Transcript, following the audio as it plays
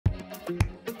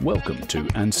Welcome to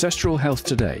Ancestral Health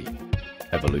Today,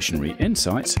 evolutionary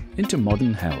insights into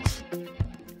modern health.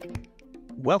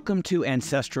 Welcome to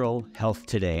Ancestral Health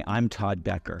Today. I'm Todd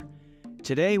Becker.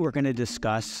 Today we're going to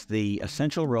discuss the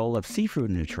essential role of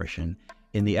seafood nutrition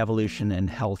in the evolution and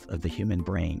health of the human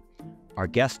brain. Our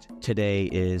guest today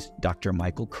is Dr.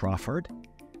 Michael Crawford.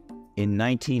 In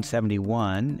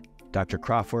 1971, Dr.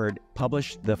 Crawford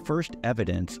published the first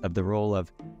evidence of the role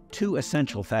of two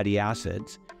essential fatty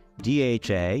acids,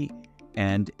 DHA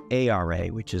and ARA,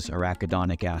 which is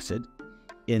arachidonic acid,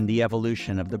 in the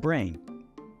evolution of the brain.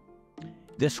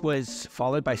 This was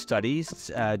followed by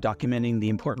studies documenting the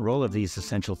important role of these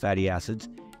essential fatty acids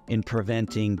in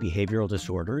preventing behavioral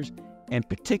disorders, and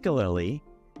particularly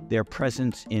their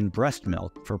presence in breast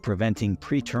milk for preventing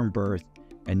preterm birth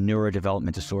and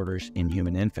neurodevelopment disorders in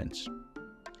human infants.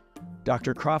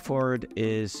 Dr. Crawford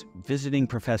is visiting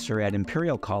professor at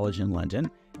Imperial College in London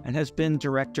and has been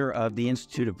director of the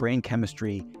Institute of Brain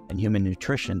Chemistry and Human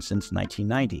Nutrition since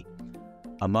 1990.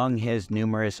 Among his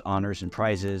numerous honors and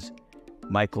prizes,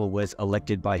 Michael was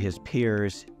elected by his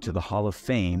peers to the Hall of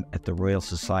Fame at the Royal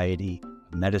Society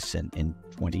of Medicine in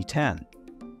 2010.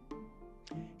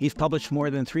 He's published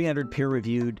more than 300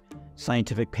 peer-reviewed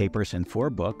scientific papers and 4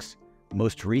 books,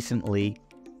 most recently,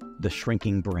 The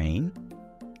Shrinking Brain,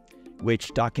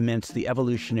 which documents the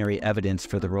evolutionary evidence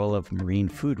for the role of marine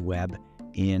food web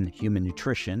in human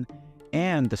nutrition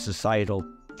and the societal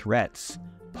threats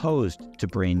posed to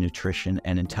brain nutrition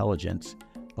and intelligence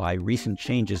by recent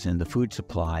changes in the food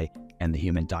supply and the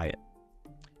human diet.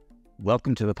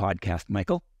 Welcome to the podcast,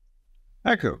 Michael.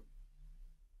 Thank you.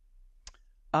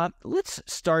 Let's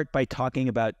start by talking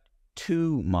about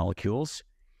 2 molecules,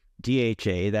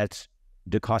 DHA, that's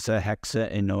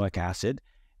docosahexaenoic acid,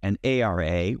 and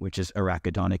ARA, which is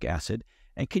arachidonic acid.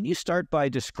 And can you start by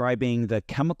describing the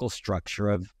chemical structure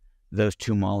of those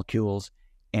 2 molecules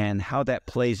and how that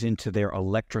plays into their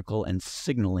electrical and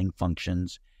signaling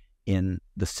functions in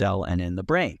the cell and in the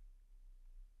brain?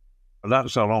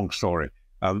 That's a long story.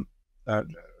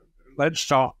 Let's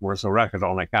start with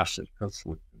arachidonic acid, because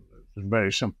it's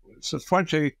very simple. It's a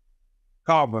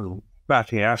 20-carbon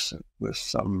fatty acid with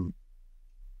some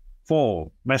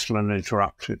 4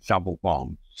 methylene-interrupted double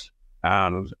bonds,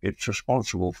 and it's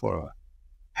responsible for a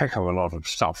heck of a lot of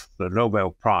stuff. The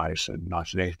Nobel Prize in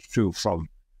 1982 from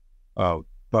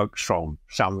Bergstrom,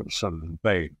 Samuelson, and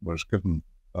Bain was given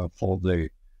for the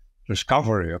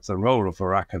discovery of the role of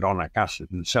arachidonic acid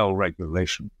in cell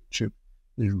regulation, which is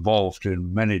involved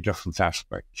in many different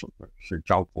aspects. For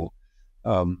example,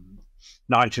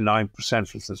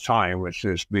 99% of the time, which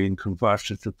is being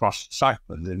converted to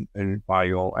prostacyclin by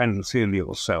your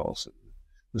endothelial cells,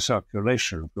 the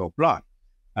circulation of your blood.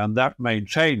 And that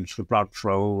maintains the blood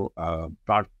flow,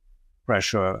 blood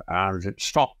pressure, and it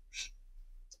stops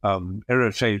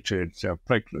irritated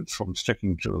platelets from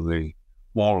sticking to the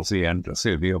wall of the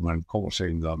endothelium and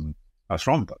causing a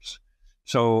thrombus.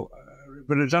 So,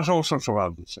 but it does all sorts of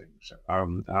other things.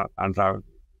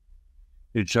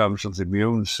 In terms of the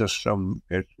immune system,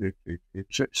 it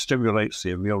stimulates the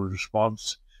immune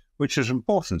response, which is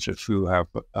important if you have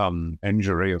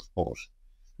injury, of course.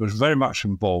 It was very much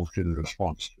involved in the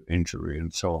response to injury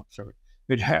and so on. So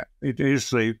it is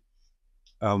the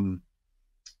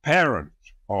parent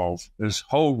of this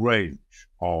whole range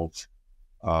of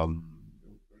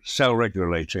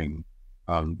cell-regulating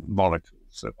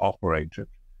molecules that operate at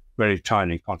very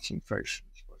tiny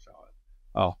concentrations, but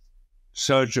are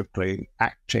surgically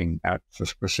acting at the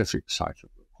specific site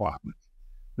of requirement.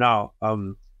 Now,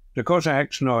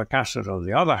 docosahexaenoic acid, on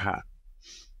the other hand,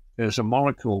 is a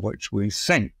molecule which we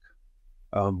think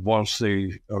was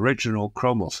the original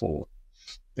chromophore,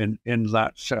 in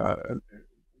that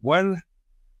when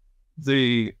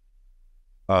the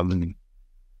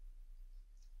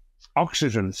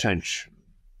oxygen tension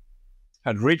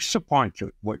had reached a point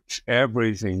at which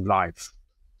air-breathing life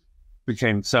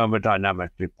became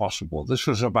thermodynamically possible. This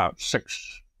was about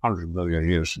 600 million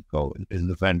years ago in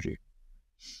the Vengi.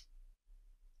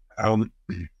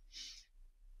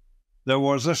 There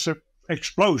was this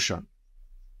explosion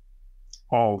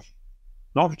of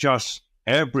not just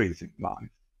air-breathing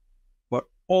life, but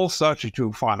all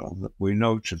 32 phyla that we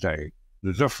know today,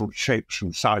 the different shapes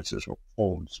and sizes or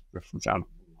forms of different animal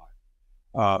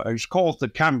life. It's called the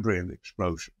Cambrian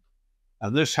explosion.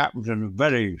 And this happened in a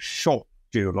very short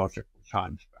geological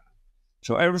time span.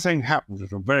 So everything happened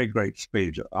at a very great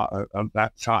speed at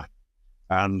that time,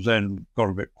 and then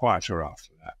got a bit quieter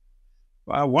after that.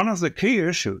 One of the key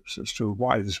issues as to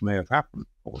why this may have happened,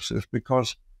 of course, is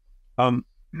because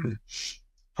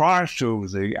prior to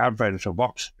the advent of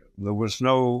oxygen, there was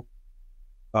no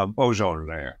ozone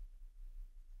layer.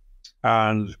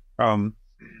 And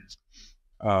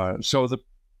so the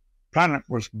planet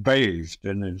was bathed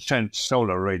in intense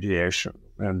solar radiation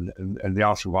in the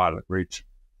ultraviolet region.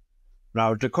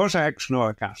 Now,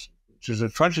 docosahexaenoic acid, which is a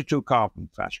 22-carbon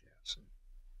fatty acid,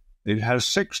 it has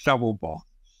 6 double bonds.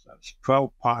 That's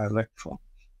 12 pi electrons.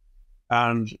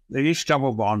 And each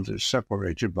double bond is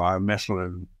separated by a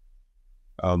methylene,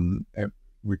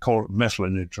 we call it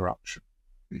methylene interruption.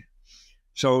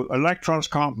 So electrons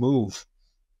can't move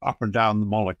up and down the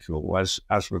molecule as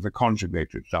with a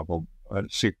conjugated double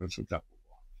sequence of double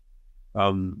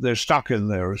bonds. They're stuck in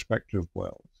their respective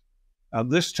wells.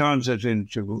 And this turns it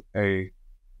into a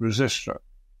resistor.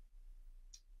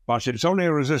 But it's only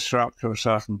a resistor up to a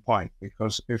certain point,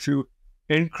 because if you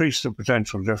increase the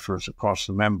potential difference across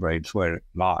the membranes where it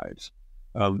lies,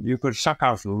 you could suck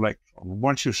out an electron.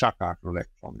 Once you suck out an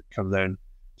electron, it can then,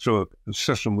 through a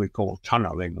system we call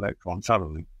tunneling, electron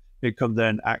tunneling, it can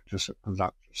then act as a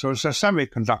conductor. So it's a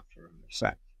semiconductor in a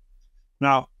sense.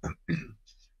 Now,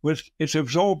 it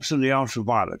absorbs in the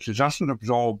ultraviolet. It doesn't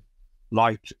absorb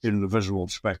light in the visible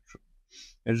spectrum.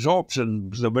 It absorbs in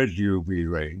the mid-UV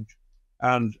range.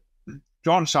 And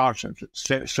John Sargent at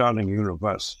Stirling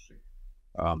University,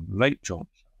 late John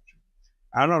Sargent,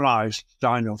 analyzed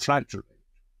dinoflagellate.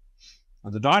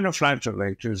 And the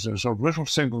dinoflagellate is a sort of little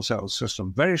single-cell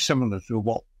system, very similar to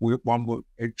what one would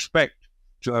expect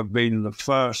to have been the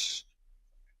first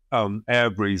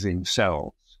air-breathing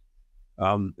cells.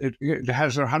 It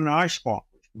has an eye spot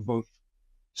which can both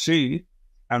see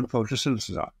and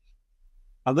photosynthesize.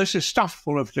 And this is stuffed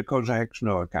full of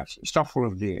docosahexaenoic acid, stuffed full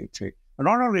of DHA. And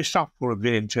not only stuffed full of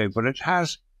DHA, but it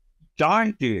has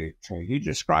di-DHA. He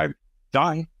described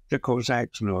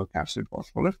di-docosahexaenoic acid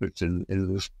phospholipids in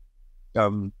this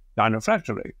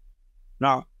dinoflagellate.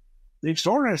 Now, the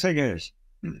extraordinary thing is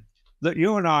that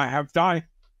you and I have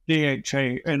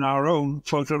di-DHA in our own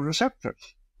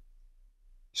photoreceptors.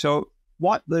 So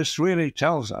what this really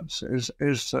tells us is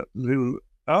that the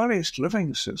earliest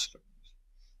living systems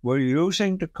were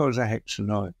using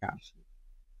docosahexaenoic acid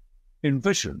in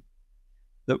vision.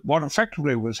 That what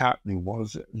effectively was happening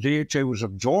was DHA was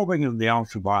absorbing in the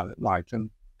ultraviolet light and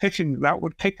that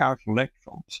would kick out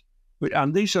electrons.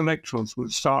 And these electrons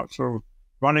would start sort of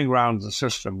running around the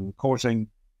system, causing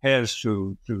hairs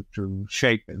to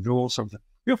shake and do all sorts of.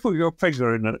 You put your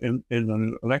finger in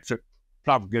an electric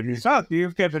plug and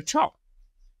you get a shock.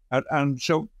 And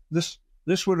so this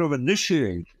would have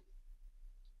initiated,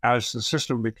 as the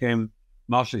system became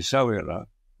multicellular,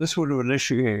 this would have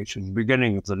initiated the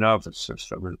beginning of the nervous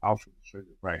system and ultimately through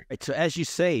the brain. Right, so as you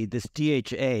say, this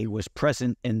DHA was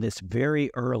present in this very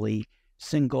early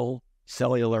single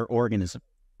cellular organism,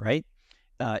 right?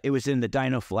 It was in the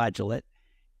dinoflagellate.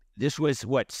 This was,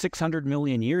 600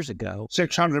 million years ago?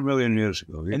 600 million years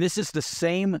ago. Yeah. And this is the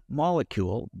same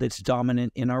molecule that's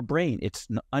dominant in our brain. It's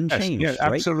unchanged, yes,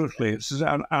 right? Absolutely.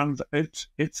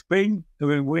 It's been,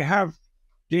 we have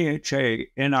DHA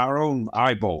in our own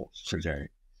eyeballs today.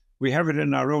 We have it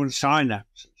in our own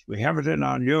synapses. We have it in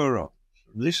our neurons.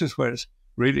 This is where it's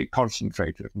really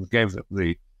concentrated and gave it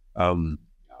the,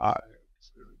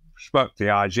 sparked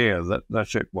the idea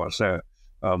that it was a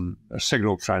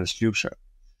signal transducer.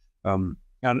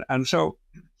 And so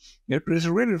it is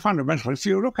really fundamental. If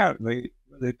you look at the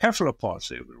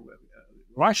cephalopods,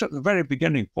 right at the very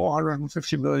beginning,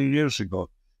 450 million years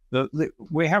ago,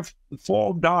 we have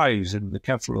 4 dyes in the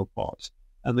cephalopods.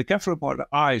 And the cephalopod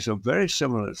eyes are very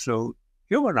similar to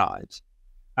human eyes.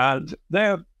 And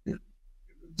they're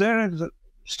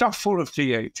stuffed full of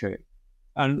DHA.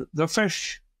 And the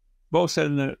fish, both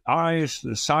in the eyes,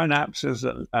 the synapses,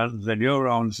 and the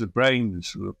neurons, the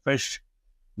brains of the fish,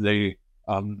 the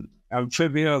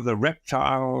amphibia, the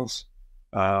reptiles,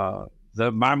 the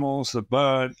mammals, the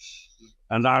birds,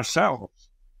 and ourselves,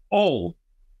 all,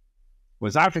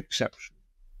 without exception,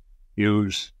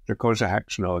 use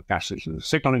docosahexaenoic acid in the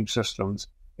signaling systems,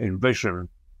 in vision,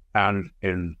 and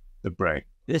in the brain.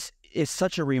 This is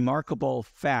such a remarkable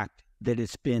fact that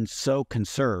it's been so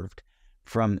conserved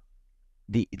from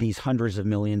these hundreds of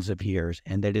millions of years,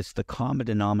 and that it's the common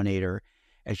denominator,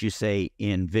 as you say,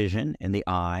 in vision, in the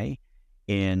eye,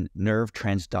 in nerve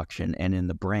transduction, and in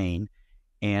the brain.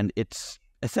 And it's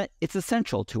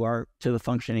essential to the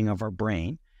functioning of our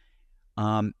brain.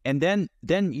 And then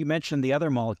you mentioned the other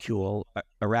molecule,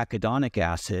 arachidonic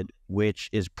acid, which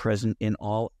is present in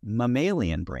all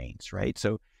mammalian brains, right?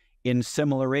 So in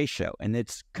similar ratio, and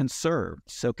it's conserved.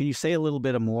 So can you say a little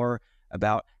bit more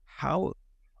about how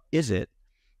is it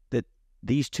that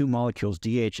these two molecules,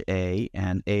 DHA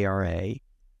and ARA,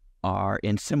 are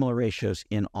in similar ratios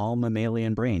in all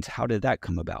mammalian brains? How did that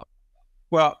come about?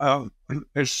 Well,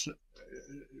 it's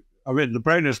I mean, the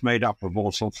brain is made up of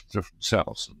all sorts of different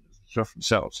cells. And different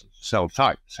cells, cell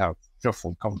types have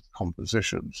different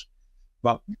compositions.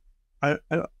 But in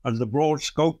the broad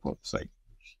scope of things,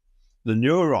 the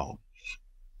neurons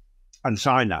and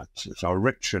synapses are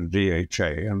rich in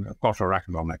DHA and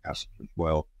arachidonic acid as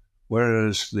well,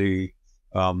 whereas the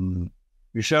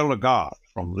Michel Lagarde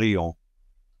from Lyon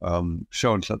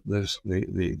shows that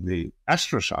the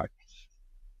astrocytes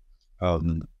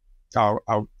are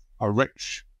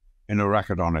rich in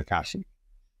arachidonic acid.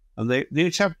 And they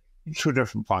each have two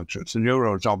different functions. The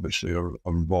neurons obviously are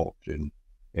involved in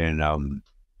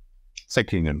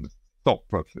thinking and thought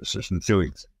processes and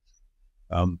doing things.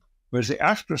 Whereas the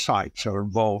astrocytes are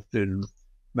involved in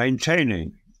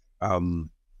maintaining the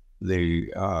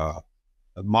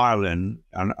myelin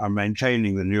and are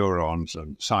maintaining the neurons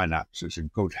and synapses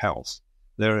in good health.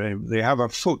 They have a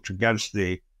foot against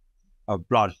the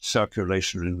blood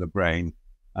circulation in the brain,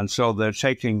 and so they're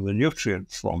taking the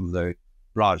nutrients from the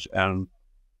blood and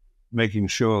making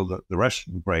sure that the rest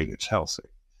of the brain is healthy.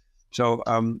 So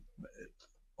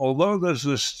although there's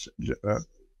this,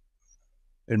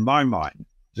 in my mind,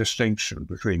 distinction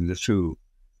between the two,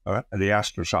 the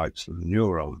astrocytes and the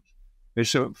neurons,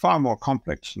 it's far more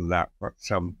complex than that, but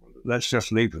let's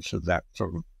just leave it at that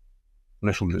sort of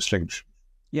little distinction.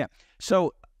 Yeah.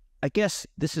 So I guess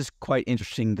this is quite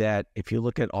interesting that if you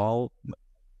look at all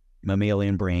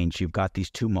mammalian brains, you've got these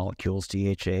two molecules,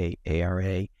 DHA,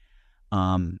 ARA,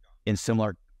 in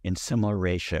similar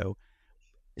ratio.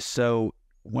 So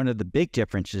one of the big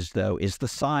differences, though, is the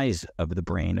size of the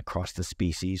brain across the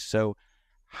species. So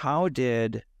how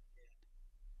did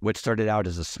what started out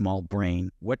as a small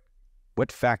brain, what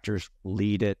factors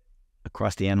lead it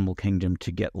across the animal kingdom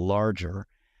to get larger?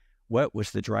 What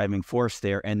was the driving force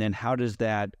there? And then how does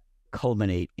that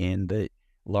culminate in the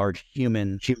large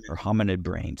human or hominid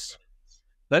brains?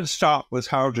 Let's start with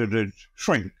how did it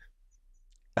shrink?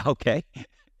 Okay.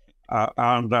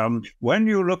 And when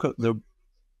you look at the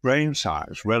brain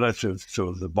size relative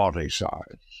to the body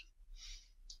size,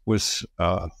 with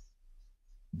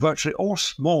virtually all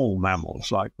small mammals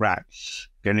like rats,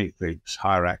 guinea pigs,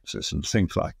 hyraxes, and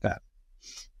things like that.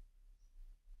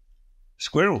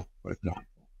 Squirrel, for example,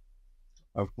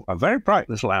 a very bright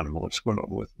little animal, a squirrel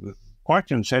with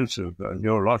quite intensive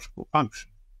neurological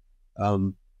function.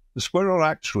 The squirrel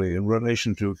actually, in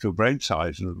relation to brain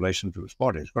size, in relation to its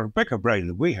body, it's got a bigger brain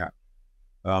than we have.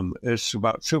 It's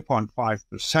about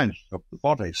 2.5% of the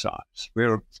body size.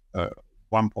 We're 1.9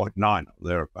 or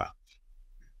thereabouts.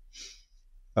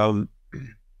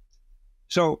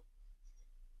 So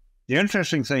the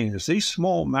interesting thing is these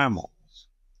small mammals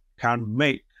can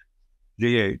make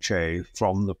DHA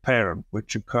from the parent,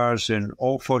 which occurs in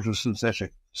all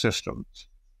photosynthetic systems.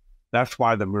 That's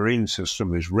why the marine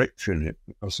system is rich in it,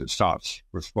 because it starts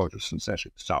with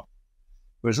photosynthetic stuff.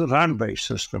 Whereas the land-based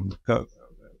system, the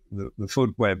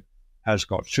food web has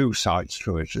got two sides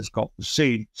to it. It's got the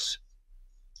seeds,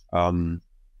 and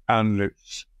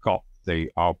it's got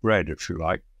our bread, if you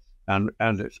like, and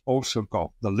it's also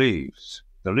got the leaves.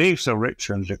 The leaves are rich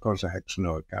in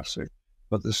docosahexaenoic acid,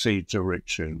 but the seeds are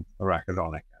rich in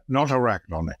arachidonic, not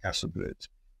arachidonic acid, but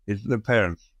it's the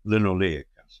parent linoleic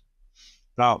acid.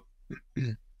 Now,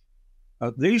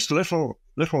 these little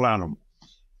animals,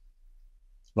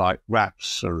 like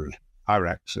rats or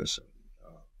hyraxes and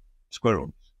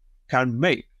squirrels, can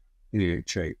make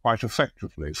DHA quite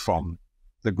effectively from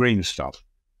the green stuff.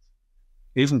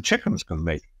 Even chickens can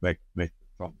make it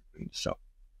from the green stuff.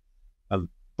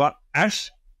 But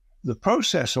as the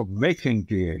process of making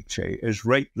DHA is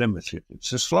rate limited,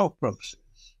 it's a slow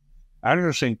process.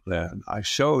 Andrew Sinclair and I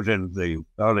showed in the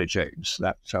early days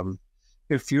that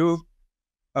if you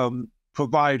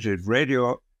provided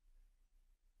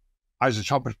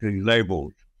radioisotopically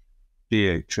labeled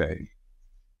DHA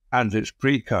and its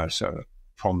precursor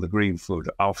from the green food,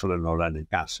 alpha-linolenic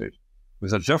acid,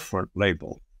 with a different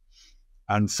label,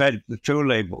 and fed the two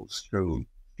labels through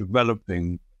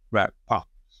developing rat pups,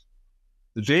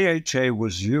 the DHA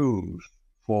was used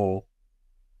for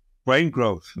brain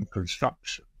growth and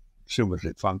construction,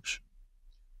 cumulative function,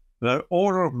 an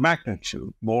order of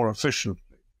magnitude more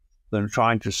efficiently than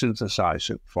trying to synthesize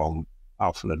it from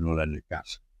alpha-linolenic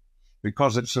acid,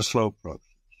 because it's a slow process.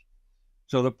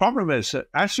 So the problem is that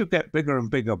as you get bigger and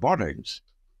bigger bodies,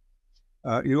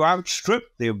 you outstrip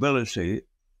the ability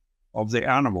of the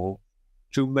animal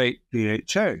to make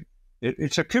DHA.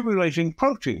 It's accumulating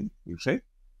protein, you see.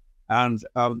 And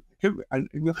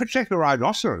you could take a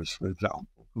rhinoceros, for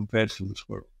example, compared to the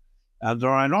squirrel. And the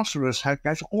rhinoceros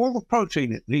gets all the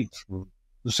protein it needs from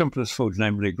the simplest food,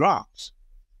 namely grass.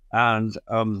 And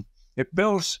it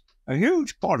builds a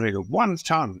huge body of 1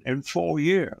 ton in 4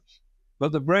 years,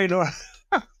 but the brain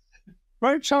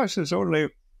size is only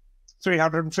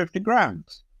 350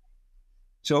 grams.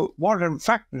 So what in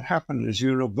fact had happened is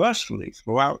universally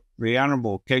throughout the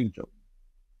animal kingdom,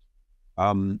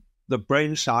 the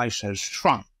brain size has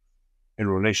shrunk in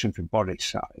relation to body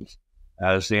size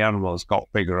as the animals got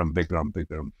bigger and bigger and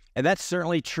bigger. And that's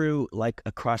certainly true, like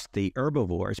across the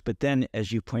herbivores. But then,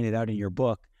 as you pointed out in your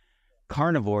book,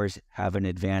 carnivores have an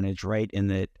advantage, right? In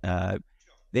that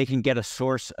they can get a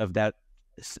source of that,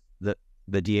 the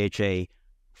DHA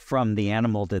from the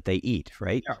animal that they eat,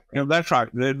 right? Yeah, that's right.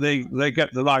 They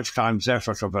get the lifetime's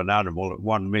effort of an animal at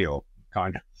one meal,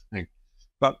 kind of thing.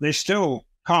 But they still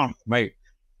can't make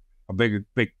a big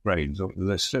brain.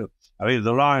 They're still, I mean,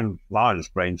 the lion's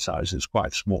brain size is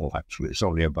quite small, actually. It's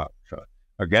only about,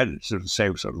 again, it's the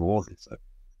same sort of order,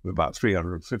 about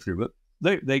 350. But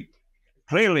they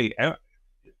clearly,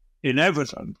 in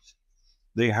evidence,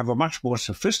 they have a much more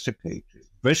sophisticated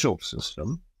visual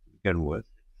system to begin with,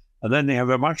 and then they have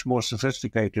a much more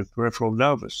sophisticated peripheral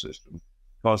nervous system,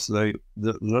 because the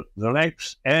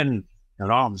legs end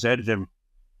and arms end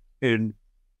in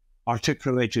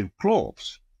articulated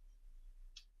claws,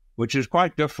 which is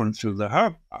quite different to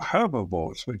the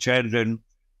herbivores, which end in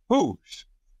hooves,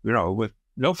 with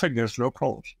no fingers, no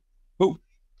claws, hooves.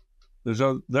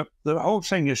 The whole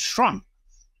thing is shrunk.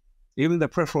 Even the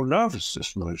peripheral nervous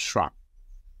system is shrunk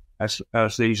as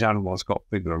these animals got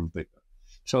bigger and bigger.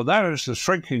 So that is the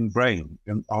shrinking brain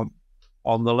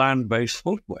on the land-based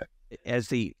food web. As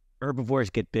the herbivores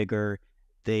get bigger,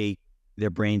 their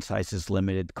brain size is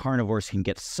limited. Carnivores can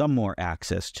get some more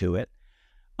access to it.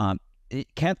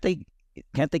 Can't they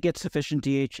get sufficient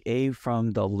DHA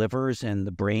from the livers and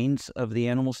the brains of the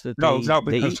animals that No,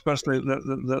 because especially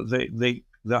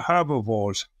the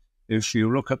herbivores, if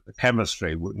you look at the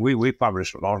chemistry, we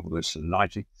published a lot of this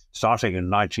starting in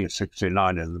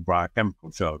 1969 in the Biochemical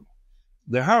Journal.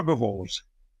 The herbivores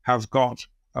have got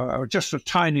just a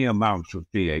tiny amount of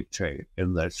DHA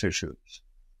in their tissues.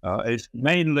 It's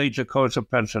mainly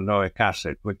docosapentaenoic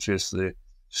acid, which is the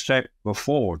step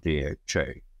before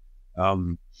DHA.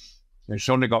 It's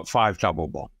only got 5 double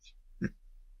bonds.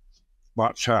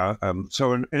 But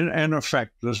so in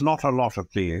effect, there's not a lot of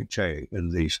DHA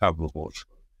in these herbivores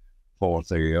for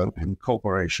the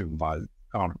incorporation by the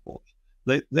carnivores.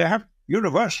 They have,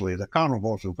 universally, the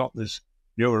carnivores have got this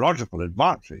neurological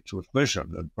advantage with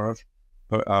vision and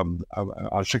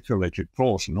articulated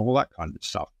claws and all that kind of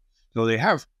stuff. So they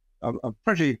have a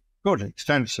pretty good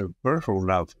extensive peripheral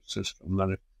nervous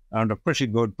system and a pretty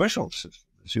good visual system,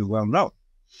 as you well know.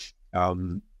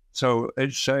 So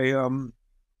it's a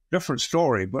different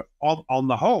story, but on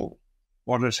the whole,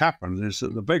 what has happened is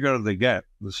that the bigger they get,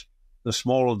 the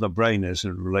smaller the brain is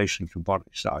in relation to body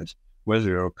size, whether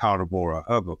you're a carnivore or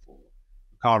herbivore.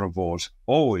 Carnivores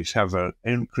always have an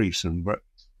increase in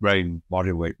brain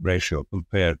body weight ratio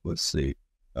compared with the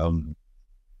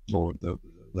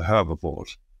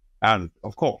herbivores, and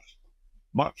of course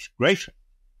much greater,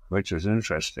 which is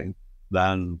interesting,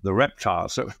 than the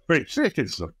reptiles that preceded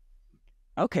them.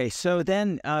 Okay, so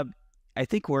then I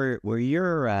think where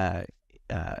your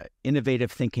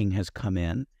innovative thinking has come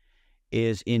in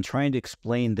is in trying to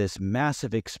explain this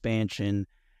massive expansion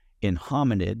in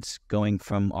hominids, going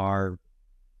from our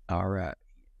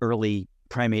early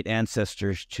primate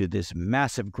ancestors to this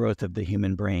massive growth of the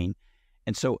human brain.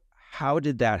 And so how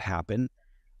did that happen?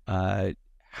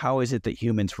 How is it that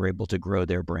humans were able to grow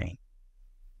their brain?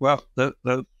 Well,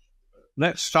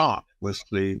 let's start with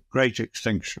the Great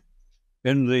Extinction.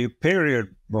 In the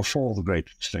period before the Great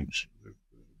Extinction,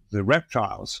 the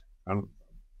reptiles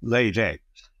laid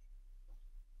eggs.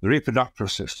 The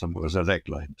reproductive system was an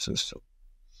egg-laying system.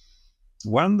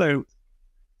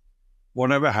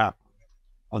 Whatever happened,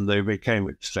 and they became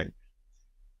extinct,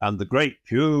 and the great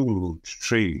huge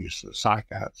trees, the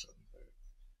cycads and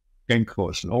the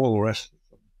ginkgos and all the rest of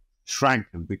them, shrank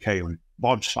and became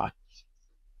bonsais.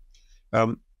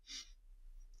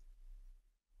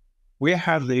 We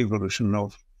had the evolution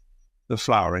of the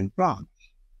flowering plants.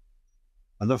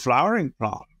 And the flowering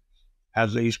plant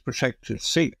has these protected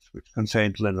seeds which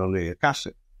contained linoleic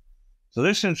acid. So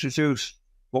this introduced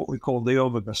what we call the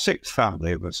omega-6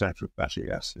 family of essential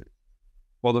fatty acids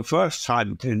for the first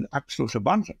time in absolute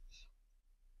abundance.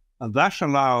 And that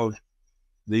allowed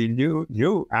the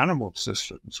new animal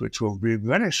systems, which will be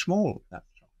very small at that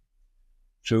time,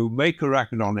 to make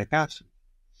arachidonic acid.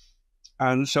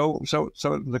 And so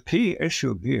the key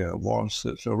issue here was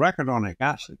that arachidonic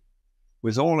acid,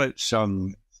 with all its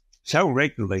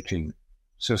cell-regulating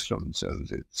systems and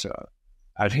its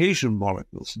adhesion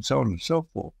molecules and so on and so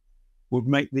forth, would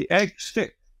make the egg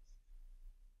stick.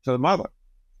 to the mother.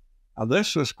 And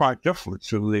this was quite different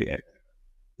to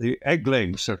the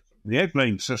egg-laying system. The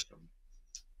egg-laying system,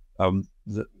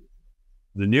 the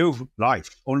new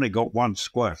life only got one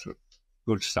squirt of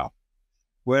good stuff,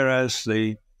 whereas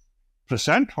the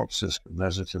placental system,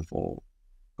 as it evolved,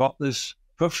 got this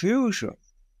profusion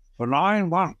for 9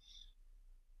 months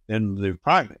in the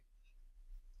primates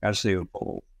as they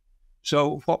evolved.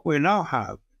 So what we now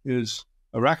have is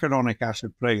arachidonic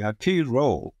acid playing a key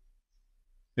role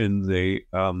in the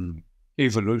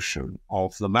evolution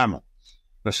of the mammals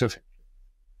specifically.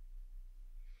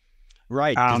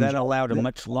 Right, because that allowed a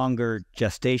much longer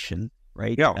gestation,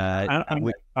 right? Yeah,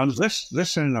 and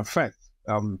this in effect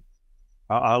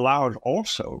allowed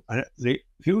also the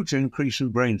huge increase in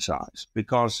brain size,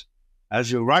 because,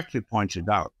 as you rightly pointed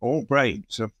out, all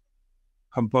brains are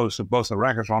composed of both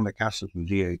arachidonic acid and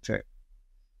DHA.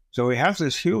 So we have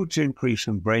this huge increase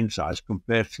in brain size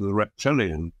compared to the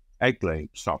reptilian egg-laying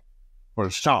stuff, for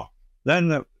a start.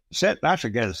 Then set that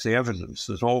against the evidence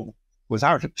that all,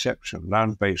 without exception,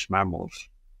 land-based mammals,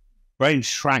 brains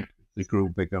shrank as they grew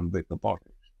bigger and bigger bodies.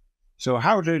 So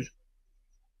how did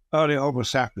early Homo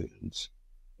sapiens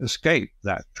escape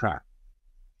that trap?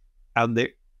 And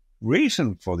the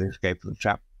reason for the escape of the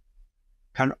trap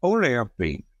can only have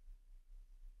been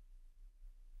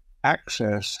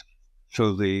access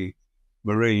to the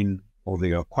marine or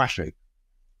the aquatic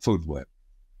food web,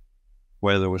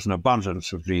 where there was an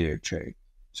abundance of DHA.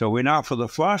 So we now, for the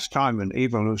first time in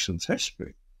evolution's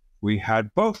history, we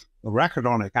had both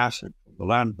arachidonic acid from the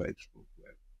land-based food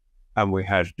web, and we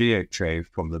had DHA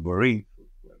from the marine food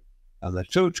web. And the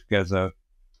two together,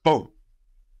 boom,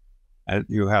 and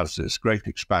you have this great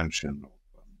expansion of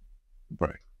the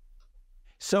brain.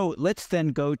 So let's then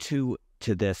go to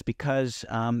this, because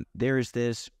there's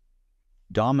this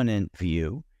dominant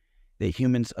view that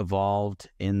humans evolved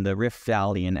in the Rift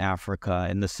Valley in Africa,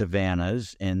 in the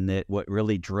savannas, and that what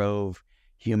really drove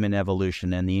human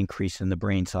evolution and the increase in the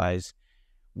brain size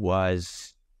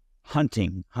was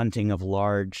hunting of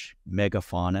large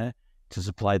megafauna to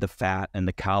supply the fat and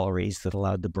the calories that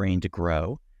allowed the brain to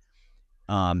grow.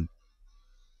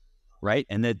 Right?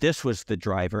 And that this was the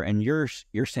driver. And you're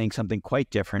saying something quite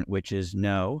different, which is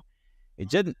no, it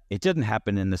didn't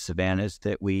happen in the savannas,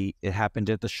 it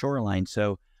happened at the shoreline.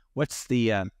 So what's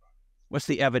the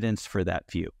evidence for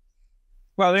that view?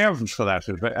 Well, the evidence for that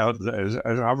is,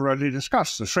 as I've already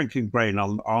discussed, the shrinking brain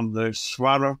on the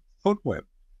savanna food web.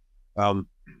 And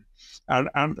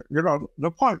you know,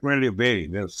 the point really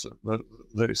being is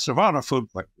the savanna food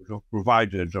web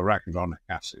provided arachidonic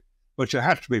acid, but you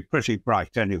had to be pretty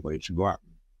bright anyway to go out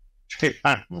and chase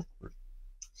animals with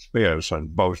spears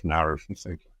and bows and arrows and things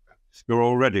like that. You're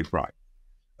already bright.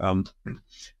 The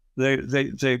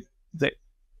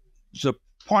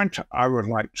point I would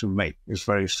like to make is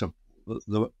very simple.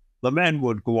 The men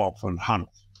would go off and hunt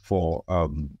for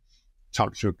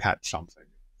to catch something.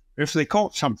 If they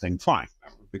caught something, fine,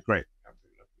 that would be great.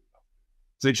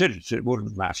 If they didn't, it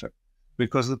wouldn't matter,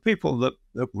 because the people that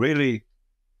really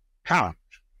count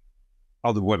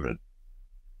are the women,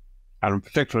 and in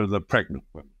particular the pregnant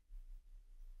women.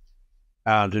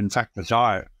 And in fact, the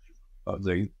diet of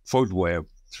the food web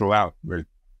throughout the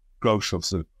growth of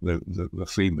the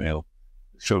female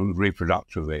shows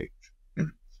reproductive age.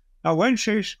 Now, when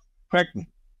she's pregnant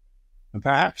and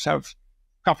perhaps have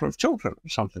a couple of children or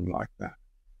something like that,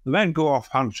 the men go off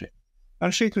hunting,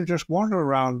 and she can just wander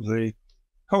around the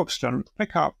coast and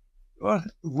pick up the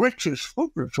richest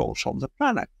food resource on the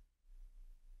planet,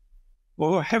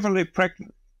 or heavily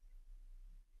pregnant,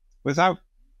 without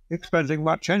expending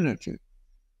much energy.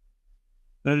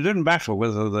 And it didn't matter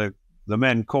whether the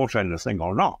men caught anything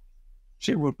or not.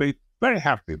 She would be very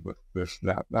happy with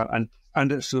that.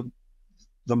 And it's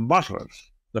the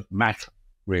mothers that matter,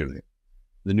 really.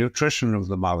 The nutrition of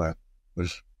the mother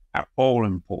was all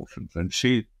important, and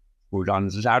she would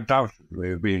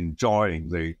undoubtedly be enjoying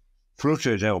the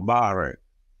fruta del mare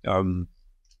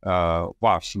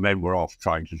whilst the men were off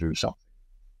trying to do something,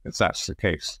 if that's the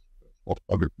case.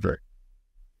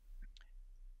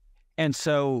 And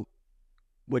so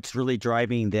what's really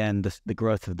driving then the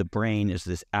growth of the brain is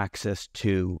this access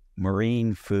to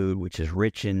marine food, which is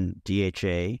rich in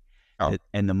DHA,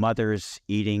 and the mother's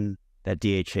eating that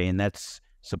DHA, and that's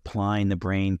supplying the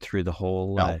brain through the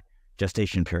whole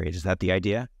gestation period. Is that the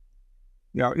idea?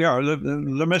 Yeah.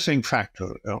 The missing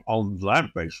factor on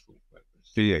land-based food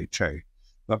is DHA,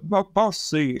 but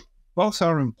both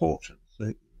are important.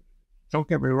 Don't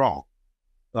get me wrong,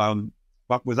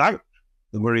 but without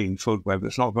the marine food web,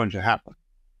 it's not going to happen.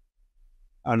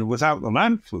 And without the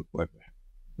land food web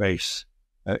base,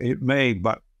 it may,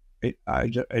 but I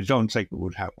don't think it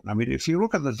would happen. I mean, if you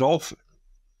look at the dolphin,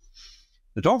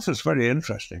 The dolphin is very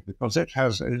interesting because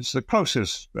it's the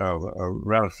closest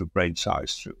relative brain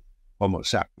size to Homo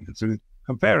sapiens. You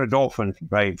compare a dolphin's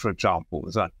brain, for example,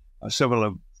 with a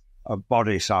similar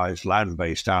body-sized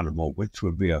land-based animal, which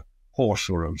would be a horse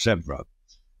or a zebra.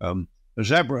 A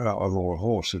zebra or a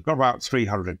horse has got about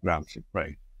 300 grams of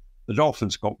brain. The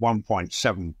dolphin's got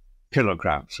 1.7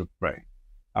 kilograms of brain.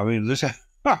 I mean, this.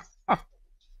 I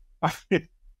mean,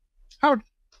 how?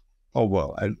 Oh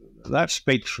well, that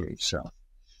speaks for itself.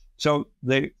 So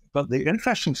but the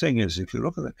interesting thing is, if you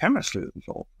look at the chemistry of the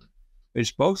dolphin,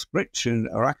 it's both rich in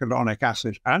arachidonic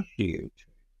acid and DHA.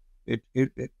 It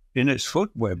in its food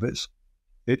web,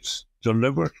 it's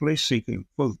deliberately seeking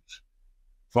foods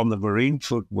from the marine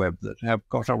food web that have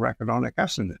got arachidonic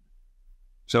acid in it.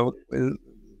 So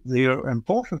the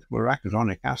importance of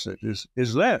arachidonic acid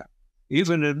is there,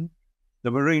 even in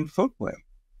the marine food web.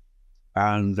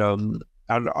 And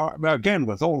again,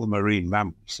 with all the marine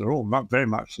mammals, they're all very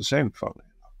much the same, funnily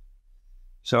enough.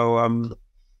 So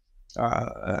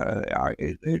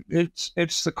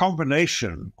it's the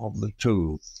combination of the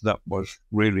two that was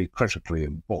really critically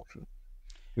important.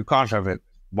 You can't have it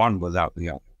one without the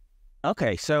other.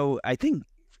 Okay, so I think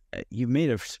you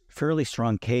made a fairly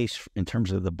strong case in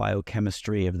terms of the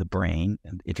biochemistry of the brain,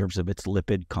 in terms of its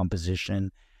lipid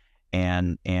composition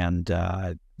and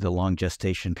the long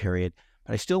gestation period.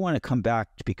 But I still want to come back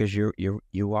because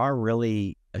you are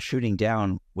really shooting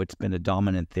down what's been a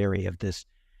dominant theory of the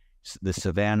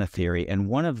savanna theory. And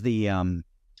one of the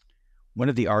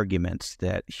arguments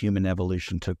that human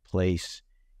evolution took place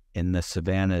in the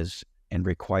savannas and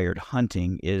required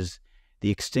hunting is the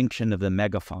extinction of the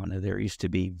megafauna. There used to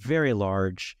be very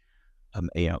large,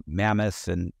 mammoths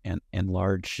and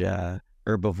large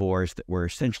herbivores that were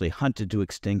essentially hunted to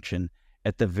extinction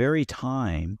at the very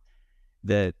time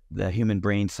that the human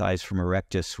brain size from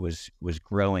erectus was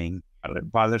growing.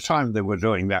 By the time they were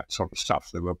doing that sort of stuff,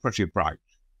 they were pretty bright.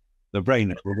 The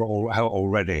brain were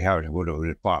already how it would have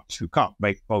advanced. You can't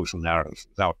make bows and arrows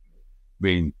without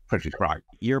being pretty bright.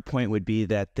 Your point would be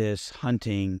that this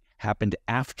hunting happened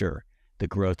after the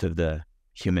growth of the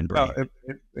human brain.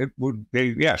 It would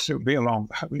be, yes, it would be along.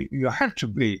 You had to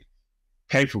be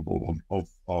capable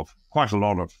of quite a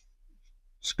lot of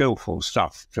skillful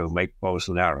stuff to make bows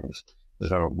and arrows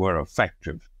that were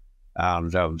effective,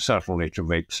 and certainly to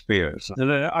make spears.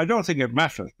 And I don't think it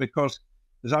matters because,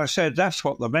 as I said, that's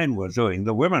what the men were doing.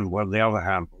 The women, on the other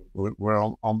hand, were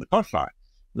on the coastline.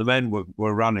 The men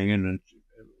were running in,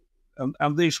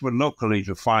 and these were locally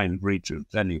defined regions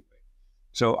anyway.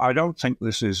 So I don't think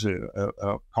this is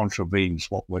contravenes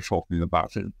what we're talking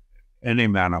about in any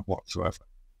manner whatsoever.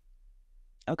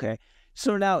 Okay.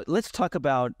 So now let's talk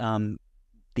about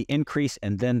the increase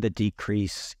and then the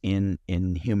decrease in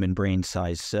human brain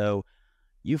size. So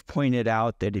you've pointed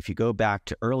out that if you go back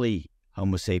to early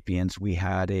Homo sapiens, we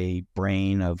had a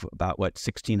brain of about,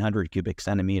 1,600 cubic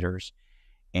centimeters,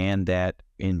 and that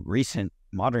in recent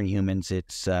modern humans,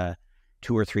 it's 200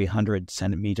 or 300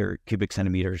 cubic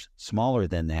centimeters smaller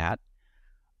than that.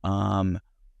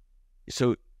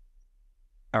 So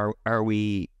are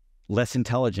we less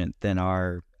intelligent than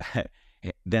our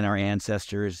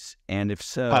ancestors? And if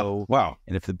so,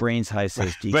 and if the brain size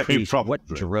has decreased, what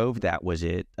drove that? Was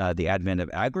it the advent of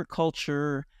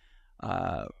agriculture?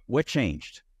 What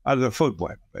changed? The food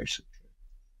web, basically.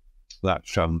 That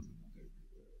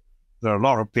there are a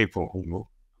lot of people who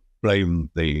blame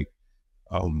the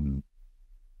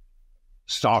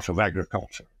start of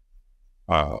agriculture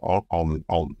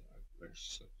on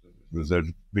this. There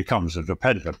becomes a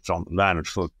dependence on the land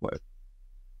food web,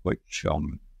 which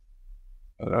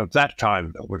at that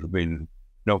time there would have been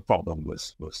no problem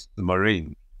with the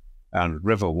marine and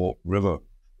river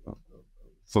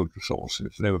food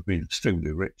resources. They would be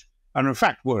extremely rich, and in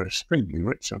fact were extremely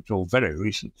rich until very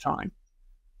recent time.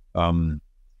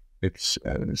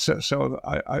 So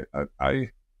I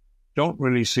don't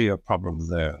really see a problem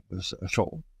there at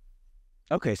all.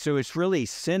 Okay, so it's really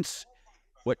since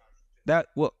what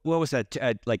was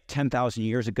that, like 10,000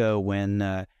 years ago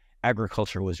when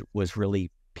agriculture was really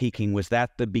peaking? Was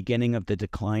that the beginning of the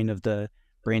decline of the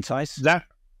brain size? That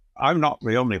I'm not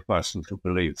the only person who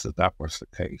believes that was the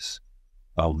case.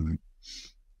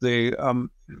 The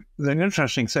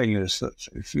interesting thing is that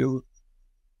if you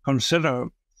consider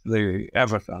the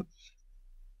evidence,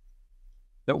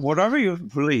 that whatever you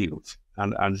believe,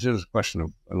 and this is a question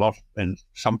of a lot in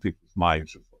some people's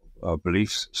minds of a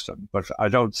belief system, but I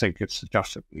don't think it's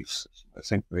just a belief system. I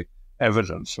think the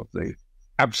evidence of the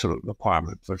absolute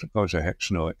requirement for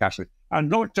docosahexaenoic acid, and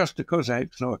not just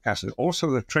docosahexaenoic acid, also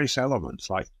the trace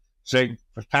elements like zinc,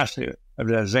 potassium,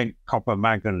 zinc, copper,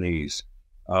 manganese,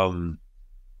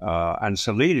 and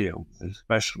selenium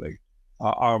especially,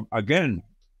 are again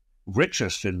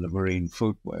richest in the marine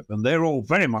food web, and they're all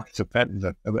very much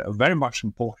dependent, very much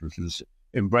important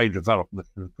in brain development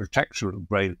and protection of the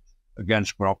brain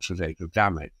against oxidative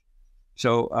damage.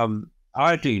 So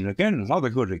iodine, again, is another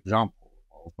good example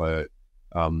of a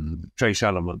trace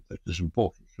element that is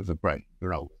important to the brain.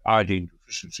 Iodine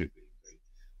deficiency being the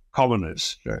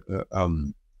commonest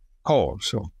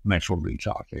cause of mental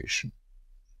retardation.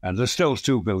 And there's still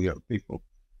 2 billion people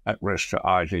at risk to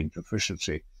iodine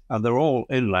deficiency, and they're all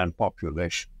inland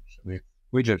populations. I mean,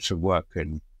 we did some work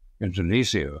in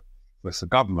Indonesia with the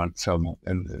government in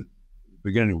the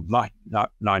beginning of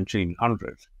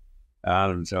 1900,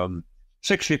 and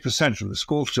 60% of the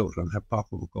school children had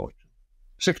Papua goiter.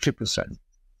 60%.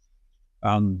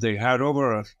 And they had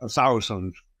over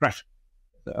 1,000,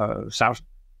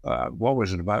 what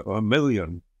was it, about 1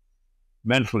 million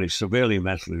severely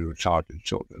mentally retarded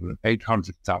children, and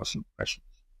 800,000 persons.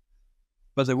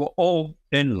 But they were all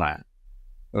inland.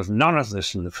 There was none of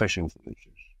this in the fishing villages.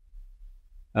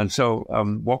 And so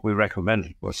what we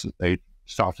recommended was that they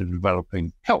started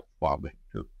developing kelp farming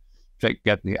to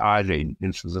get the iodine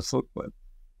into the food web.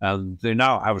 And they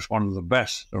now have one of the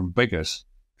best and biggest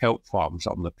kelp farms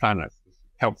on the planet.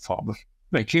 Kelp farmers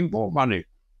making more money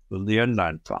than the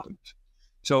inland farms.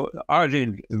 So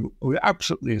iodine is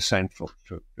absolutely essential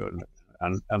to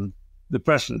and the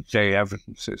present day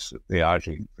evidence is that the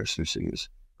iodine deficiency is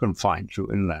confined to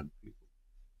inland people.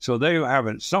 So there you have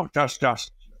it. It's not just DHA,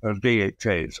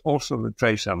 it's also the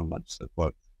trace elements that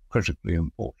were critically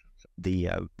important.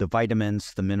 The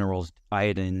vitamins, the minerals,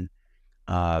 iodine,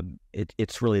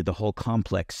 it's really the whole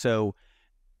complex. So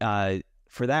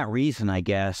for that reason, I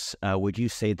guess, would you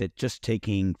say that just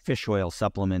taking fish oil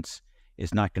supplements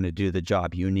is not going to do the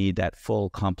job? You need that full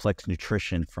complex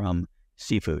nutrition from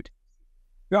seafood.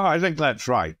 Yeah, I think that's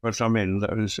right. But I mean,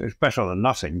 it's better than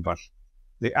nothing. But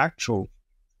the actual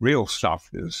real stuff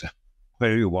is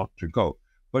where you want to go.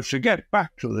 But to get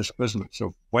back to this business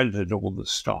of when did all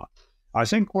this start, I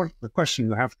think what the question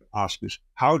you have to ask is,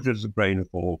 how did the brain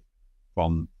evolve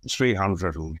from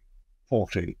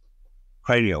 340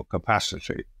 cranial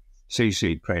capacity,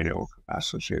 CC cranial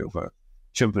capacity of a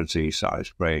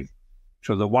chimpanzee-sized brain,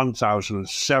 to the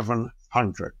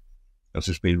 1,700 that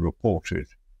has been reported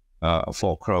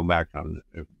for Cro-Magnon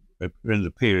in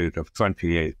the period of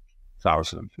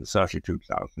 28,000 to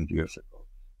 32,000 years ago.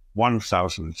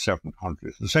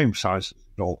 1,700, the same size as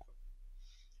a dolphin.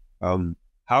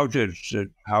 How did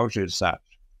that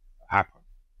happen?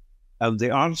 And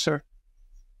the answer,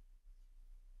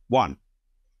 one,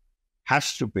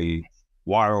 has to be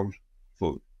wild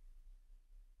food.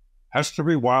 Has to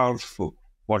be wild food.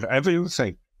 Whatever you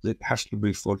think, it has to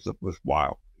be food that was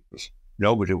wild, because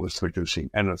nobody was producing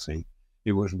anything.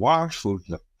 It was wild food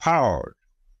that powered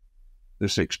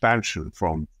this expansion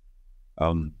from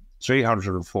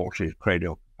 340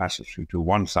 cranial capacity to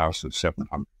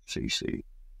 1,700 cc.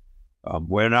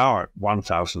 We're now at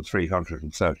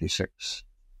 1,336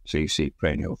 cc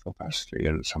cranial capacity,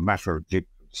 and it's a matter of deep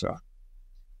concern.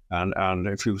 And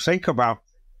if you think about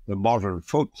the modern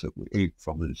foods that we eat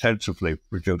from intensively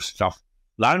produced stuff,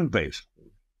 land-based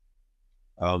food,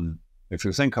 if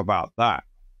you think about that,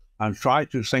 and try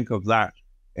to think of that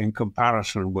in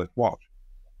comparison with what,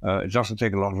 it doesn't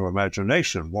take a lot of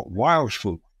imagination, what wild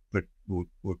food would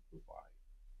provide.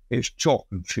 It's chalk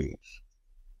and cheese.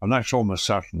 And that's almost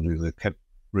certainly the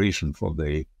reason for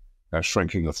the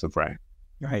shrinking of the brain.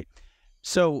 Right.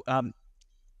 So,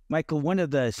 Michael, one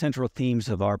of the central themes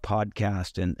of our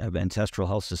podcast and of Ancestral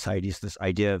Health Society is this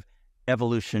idea of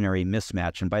evolutionary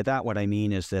mismatch. And by that, what I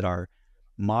mean is that our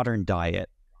modern diet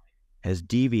has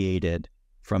deviated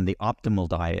from the optimal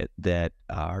diet that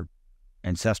our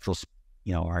ancestral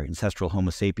Homo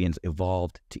sapiens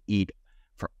evolved to eat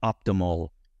for optimal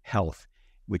health,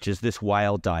 which is this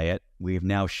wild diet. We've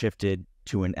now shifted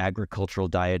to an agricultural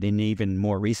diet, and even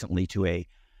more recently to a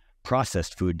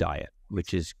processed food diet,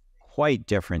 which is quite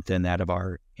different than that of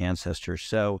our ancestors.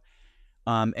 So,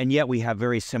 and yet we have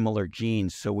very similar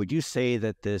genes. So would you say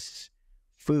that this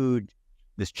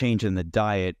change in the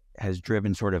diet has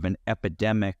driven sort of an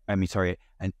epigenetic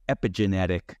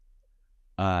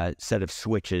set of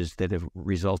switches that have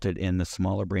resulted in the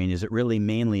smaller brain? Is it really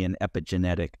mainly an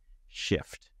epigenetic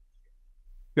shift?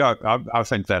 Yeah, I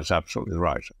think that's absolutely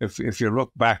right. If you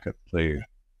look back at the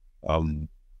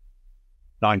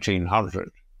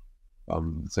 1900,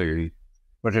 the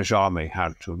British Army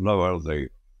had to lower the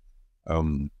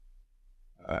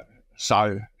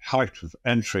height of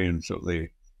entry into the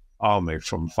army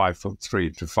from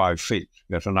 5'3" to 5 feet to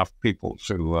get enough people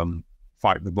to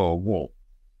fight the Boer War.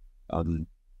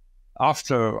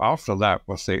 After that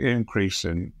was the increase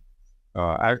in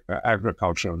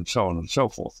agriculture and so on and so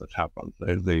forth that happened.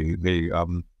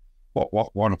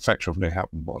 What effectively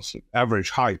happened was the average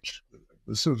height.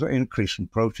 This was an increase in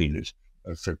protein is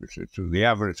attributed to the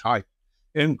average height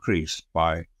increased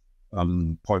by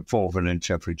 0.4 of an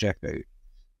inch every decade.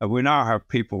 And we now have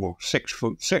people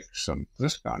 6'6" and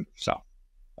this kind of stuff.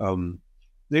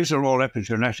 These are all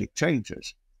epigenetic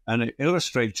changes, and it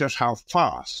illustrates just how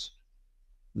fast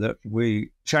that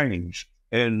we change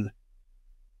in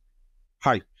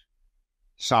height,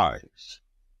 size,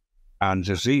 and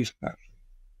disease pattern.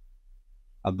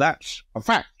 And that's a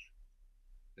fact.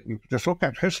 You just look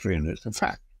at history and it's a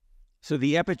fact. So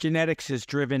the epigenetics is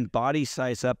driven body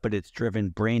size up, but it's driven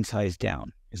brain size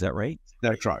down. Is that right?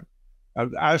 That's right.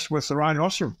 As with the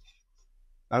rhinoceros,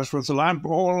 as with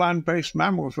all land-based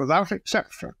mammals without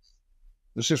exception,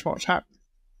 this is what's happening.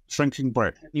 Shrinking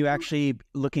brain. You actually,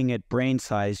 looking at brain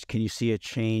size, can you see a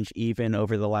change even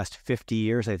over the last 50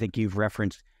 years? I think you've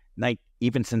referenced,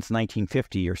 even since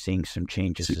 1950, you're seeing some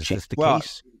changes. Is this the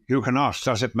case? You can ask,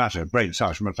 does it matter? Brain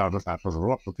size matters. A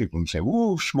lot of people say,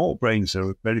 "Whoa, small brains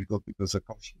are very good because they're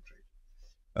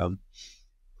concentrated."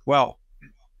 Well,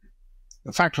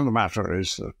 the fact of the matter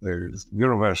is that the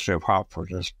University of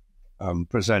Hartford has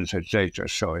presented data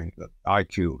showing that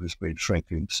IQ has been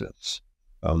shrinking since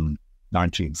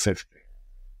 1950.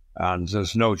 And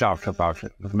there's no doubt about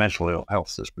it. Mental ill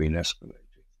health has been escalating,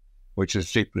 which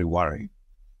is deeply worrying.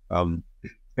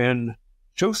 In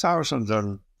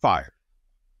 2005,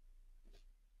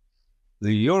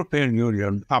 the European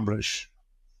Union published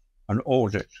an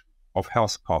audit of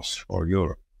health costs for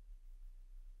Europe,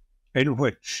 in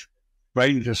which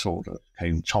brain disorder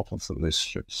came top of the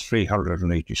list at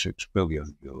 386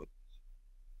 billion euros.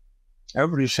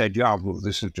 Everybody said, yeah, well,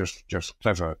 this is just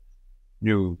clever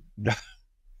new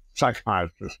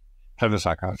psychiatrists, clever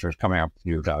psychiatrists coming up with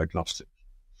new diagnostics.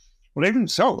 Well, even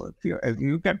so, if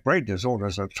you get brain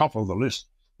disorders at the top of the list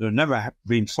that have never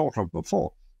been thought of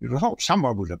before, you'd have thought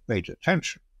someone would have paid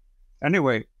attention.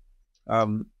 Anyway,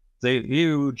 the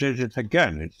EU did it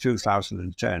again in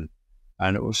 2010,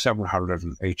 and it was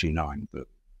 789 billion,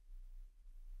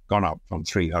 gone up from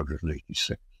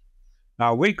 386.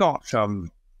 Now, we got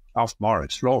Lord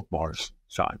Morris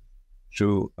time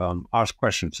to ask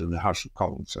questions in the House of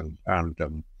Commons, and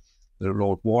the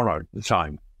Lord Warner at the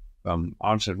time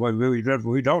answered, well, we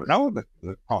don't know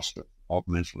the cost of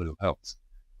mental ill health.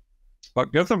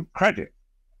 But give them credit.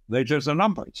 They did the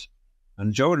numbers.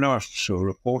 And Joe Nurse, who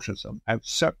reported them,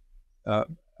 except,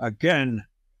 again,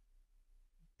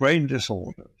 brain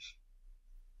disorders,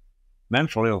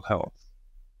 mental ill health,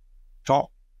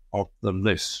 top of the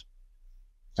list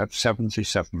at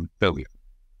 77 billion.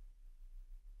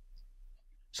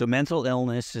 So mental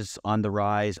illness is on the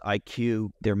rise,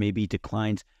 IQ, there may be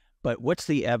declines, but what's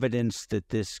the evidence that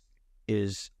this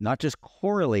is not just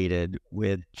correlated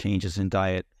with changes in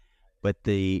diet, but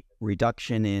the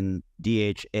reduction in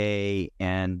DHA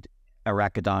and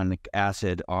arachidonic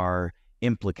acid are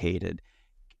implicated?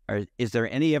 Is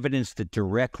there any evidence that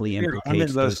directly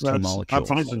implicates those two molecules?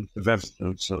 I find of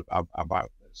evidence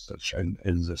about this in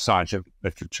the scientific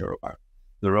literature about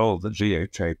the role that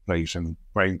DHA plays in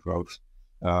brain growth,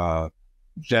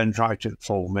 dendritic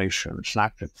formation,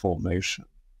 synaptic formation,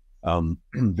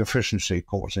 deficiency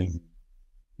causing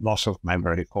loss of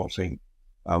memory, causing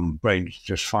brain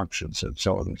dysfunctions, and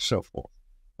so on and so forth.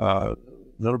 The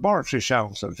laboratory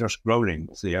shelves are just groaning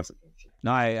with the evidence.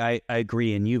 No, I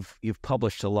agree, and you've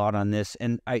published a lot on this,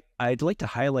 and I'd like to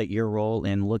highlight your role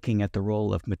in looking at the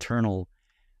role of maternal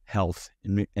health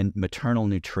and maternal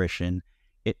nutrition,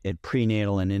 at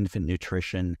prenatal and infant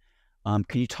nutrition. Can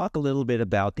you talk a little bit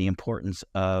about the importance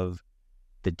of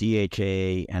the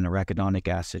DHA and arachidonic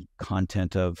acid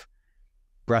content of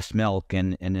breast milk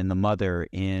and in the mother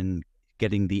in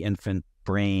getting the infant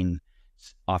brain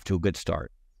off to a good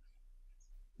start?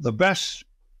 The best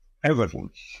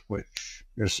evidence, which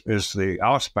is the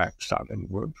Ausbach study,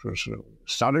 which was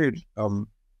studied, a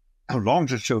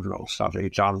longitudinal study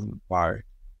done by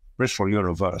Bristol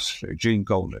University, Gene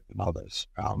Golding and others,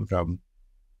 and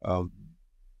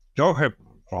Joe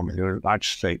Hibbman from the United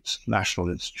States National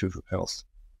Institute of Health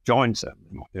joins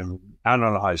them in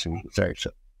analyzing the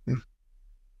data.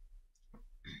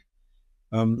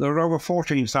 There are over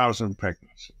 14,000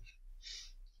 pregnancies,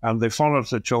 and they followed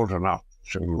the children up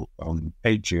to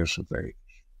 8 years of age.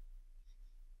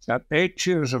 At 8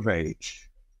 years of age,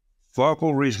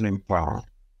 verbal reasoning power,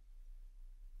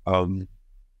 a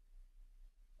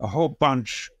whole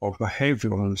bunch of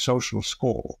behavioral and social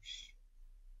scores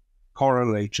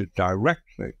correlated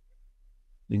directly,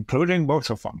 including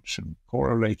motor function,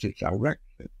 correlated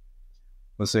directly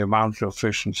was the amount of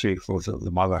fish and seafood that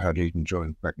the mother had eaten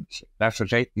during pregnancy. That's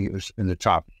at 8 years in the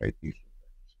child at 8 years.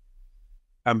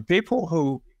 And people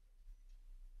who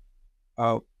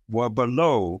were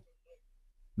below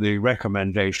the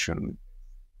recommendation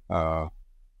that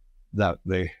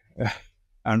they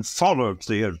and followed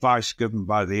the advice given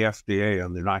by the FDA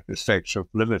in the United States of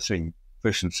limiting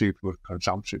fish and seafood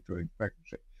consumption during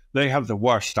pregnancy, they have the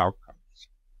worst outcomes.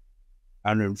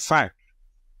 And in fact,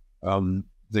 in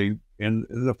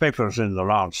the papers in the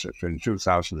Lancet in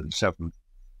 2007,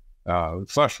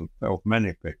 first of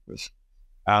many papers,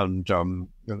 and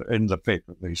in the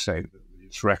paper they say that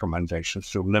these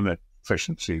recommendations to limit fish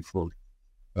and seafood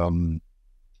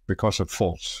because of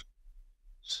false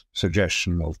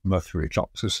suggestion of mercury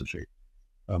toxicity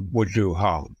would do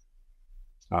harm.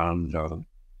 And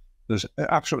there's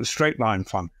absolutely straight line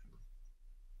function.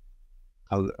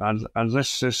 And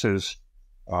this is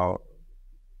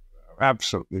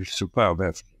absolutely superb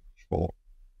evidence for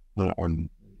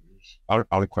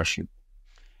other question.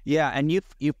 Yeah, and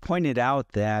you pointed out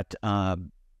that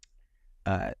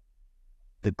the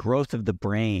growth of the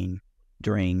brain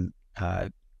during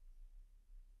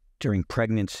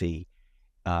pregnancy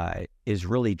is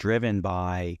really driven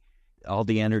by all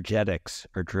the energetics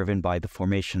are driven by the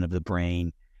formation of the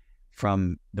brain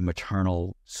from the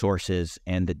maternal sources,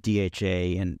 and the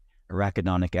DHA and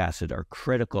arachidonic acid are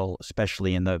critical,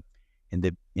 especially in that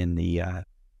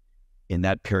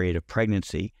period of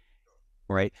pregnancy,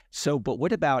 right? So, but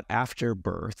what about after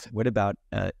birth? What about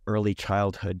early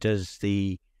childhood? Does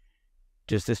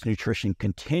this nutrition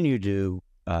continue to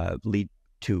lead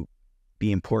to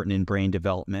be important in brain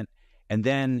development? And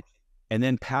then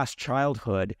past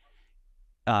childhood,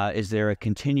 is there a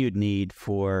continued need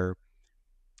for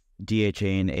DHA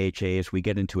and AHA as we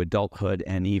get into adulthood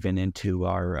and even into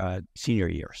our senior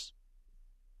years?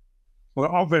 Well,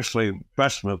 obviously,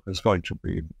 breast milk is going to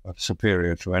be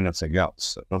superior to anything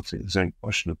else. I don't think there's any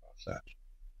question about that.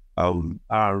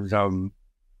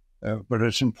 But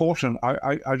it's important.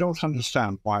 I don't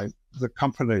understand why the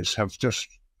companies have just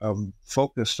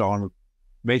focused on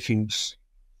making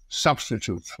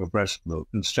substitutes for breast milk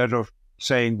instead of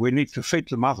saying we need to feed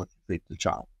the mother to feed the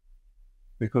child.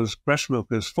 Because breast milk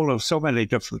is full of so many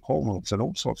different hormones and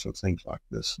all sorts of things like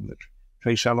this, and the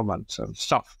trace elements and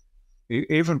stuff,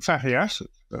 even fatty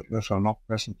acids that are not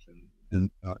present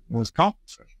in with can't be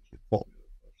present in formula,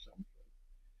 for example.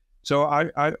 So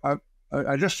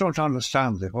I just don't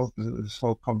understand this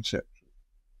whole concept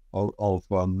of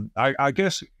I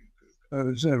guess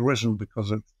it's arisen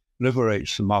because it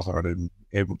liberates the mother and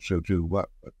able to do work.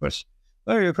 But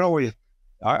there you can always,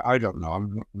 I don't know,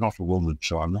 I'm not a woman,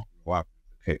 so I'm not aware of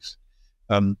the case.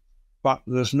 But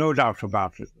there's no doubt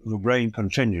about it. The brain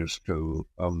continues to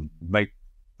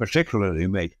particularly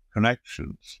make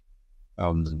connections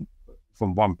from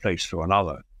one place to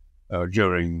another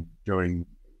during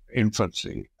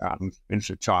infancy and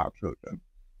into childhood.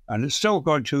 And it's still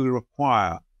going to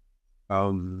require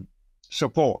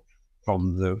support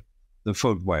from the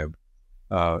food web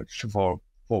for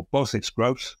both its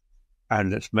growth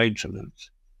and its maintenance.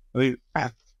 I mean,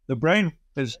 the brain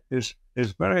is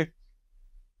very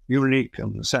unique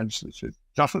in the sense that it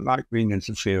doesn't like being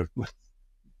interfered with,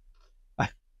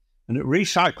 and it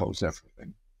recycles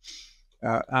everything.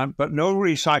 But no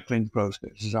recycling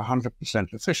process is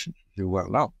 100% efficient, as you well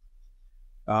know.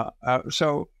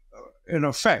 So, in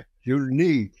effect, you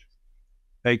need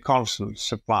a constant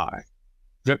supply,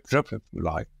 drip, if you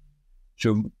like,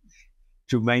 to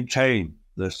maintain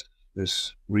this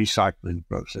recycling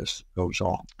process that goes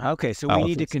on. Okay, so we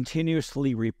need to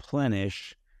continuously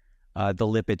replenish the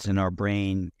lipids in our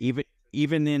brain,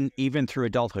 even through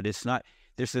adulthood. It's not,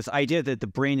 there's this idea that the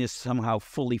brain is somehow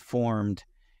fully formed,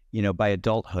 by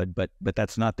adulthood, but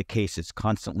that's not the case. It's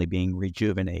constantly being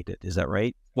rejuvenated. Is that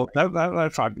right? Well,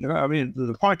 that's right. I mean,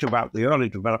 the point about the early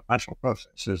developmental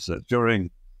process is that during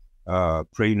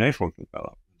prenatal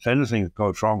development, anything that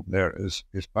goes wrong there is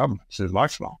permanent, it's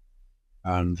lifelong.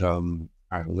 And the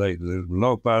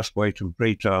low birth weight and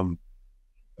preterm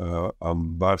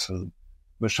birth and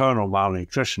maternal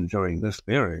malnutrition during this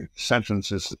period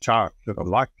sentences the child to a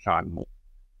lifetime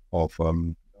of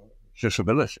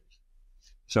disabilities.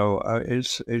 So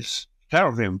it's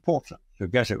terribly important to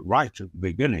get it right at the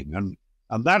beginning,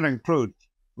 and that includes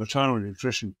maternal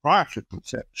nutrition prior to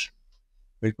conception,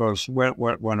 because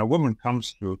when a woman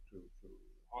comes to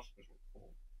hospital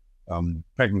for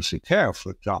pregnancy care,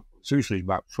 for example, it's usually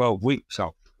about 12 weeks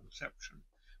after conception,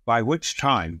 by which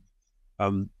time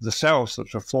the cells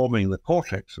that are forming the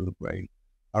cortex of the brain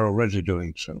are already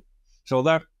doing so. So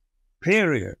that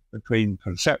period between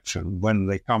conception, when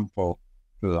they come to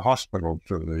the hospital,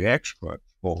 to the experts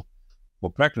for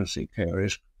for pregnancy care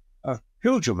is a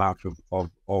huge amount of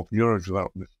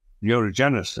neurodevelopment,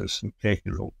 neurogenesis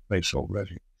taking place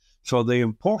already. So the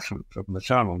importance of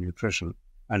maternal nutrition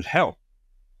and health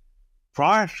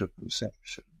prior to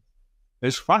conception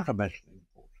is fundamentally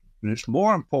important. And it's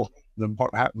more important than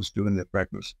what happens during the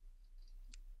pregnancy.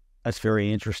 That's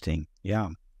very interesting. Yeah.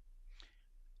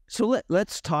 So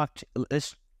let's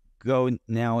go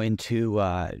now into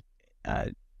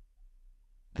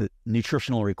the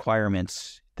nutritional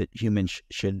requirements that humans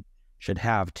should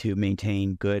have to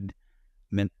maintain good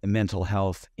mental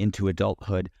health into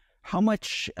adulthood. How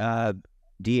much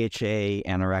DHA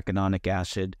and arachidonic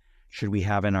acid should we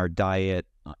have in our diet,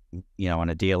 on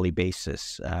a daily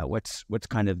basis? What's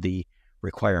kind of the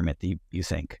requirement that you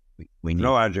think we need?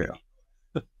 No idea.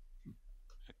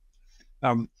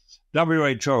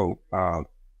 WHO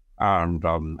and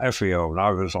FEO, and I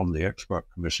was on the expert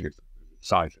committee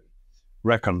cited,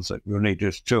 reckons that you need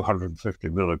just 250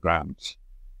 milligrams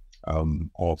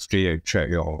of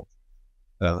DHA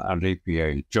and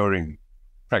EPA during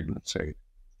pregnancy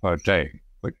per day,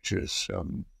 which is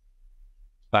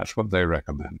that's what they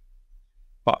recommend.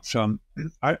 But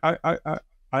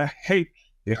I hate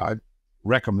the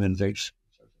recommendations.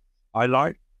 I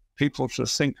like people to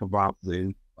think about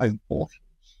the importance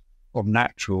of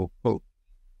natural food.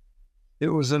 It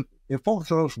was an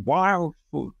importance of those wild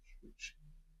foods which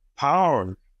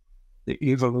powered the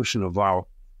evolution of our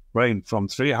brain from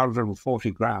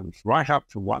 340 grams right up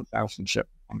to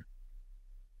 1,700.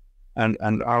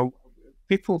 And our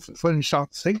people, when you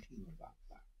start thinking about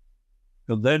that,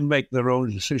 can then make their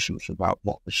own decisions about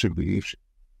what they should be eating.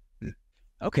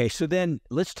 Okay, so then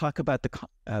let's talk about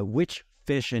which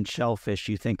fish and shellfish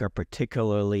you think are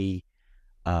particularly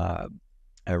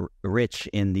rich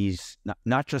in these,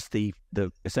 not just the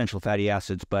essential fatty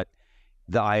acids, but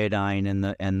the iodine and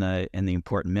the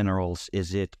important minerals.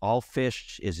 Is it all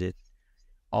fish? Is it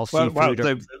all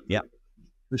seafood?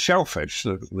 The shellfish,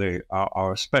 they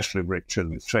are especially rich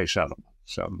in trace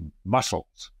elements.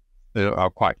 Mussels are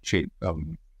quite cheap.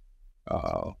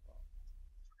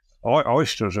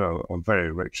 Oysters are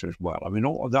very rich as well. I mean,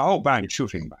 the whole bang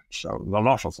shooting match, so a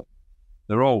lot of them,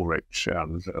 they're all rich,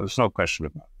 and there's no question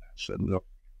about that.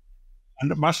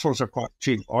 And the mussels are quite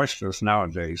cheap. Oysters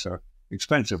nowadays are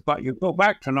expensive. But you go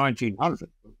back to 1900, what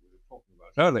we were talking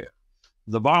about earlier.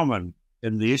 The barman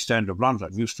in the East End of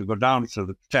London used to go down to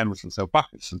the Thames with their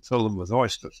buckets and fill them with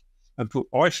oysters and put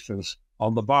oysters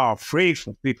on the bar free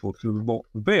for people to bought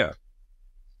the beer.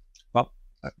 But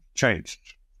that changed.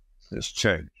 It's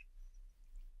changed.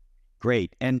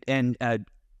 Great. And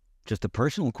just a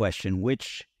personal question,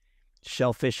 which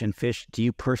shellfish and fish do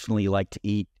you personally like to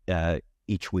eat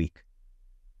each week?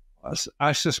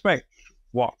 I suspect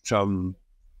what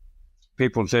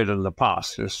people did in the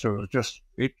past is to just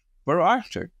eat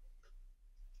variety.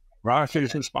 Variety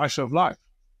is the spice of life.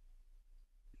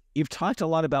 You've talked a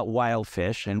lot about wild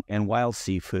fish and wild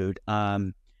seafood.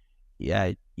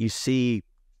 Yeah, you see,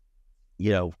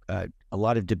 a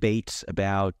lot of debates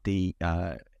about the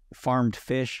farmed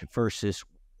fish versus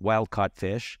wild-caught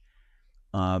fish.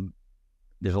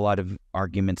 There's a lot of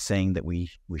arguments saying that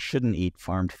we shouldn't eat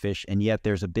farmed fish, and yet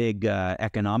there's a big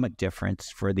economic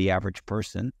difference for the average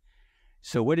person.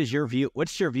 So what is your view?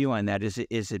 What's your view on that? Is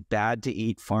it bad to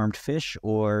eat farmed fish,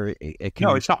 or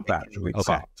No, it's not bad to eat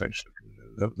farmed fish.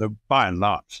 They're by and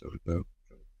large,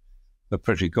 they're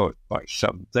pretty good. But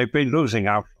they've been losing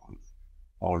out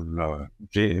on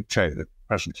DHA, the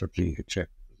presence of DHA,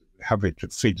 having to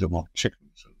feed them on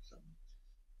chickens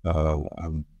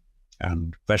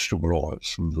and vegetable oils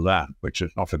from the land, which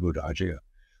is not a good idea.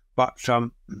 But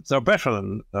they're better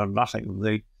than nothing.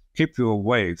 They keep you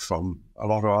away from a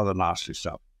lot of other nasty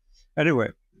stuff.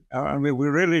 Anyway, I mean, we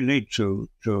really need to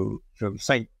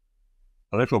think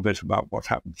a little bit about what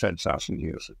happened 10,000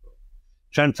 years ago.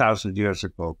 10,000 years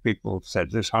ago, people said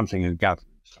this hunting and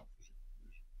gathering stuff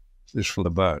is for the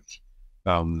birds.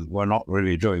 We're not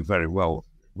really doing very well.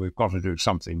 We've got to do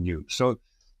something new. So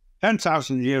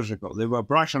 10,000 years ago, they were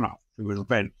bright enough to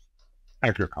invent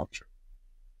agriculture,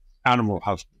 animal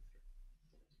husbandry.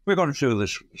 We're going to do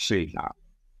this with the seed now.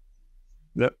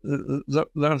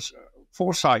 The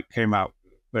Foresight came out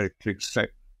with a very clear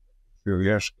statement a few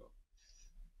years ago.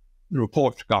 The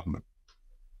report to government,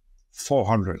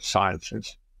 400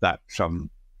 scientists, that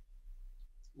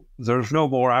there's no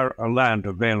more land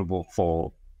available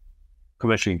for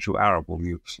committing to arable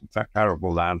use. In fact,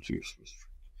 arable land use was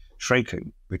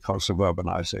shrinking because of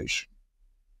urbanization.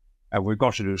 And we've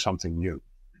got to do something new.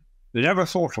 They never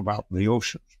thought about the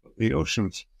oceans, but the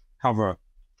oceans cover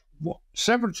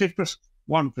 71%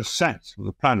 of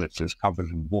the planet is covered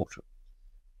in water.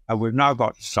 And we've now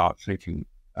got to start thinking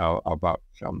about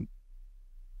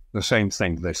the same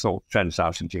thing they thought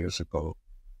 10,000 years ago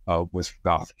with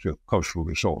regard to coastal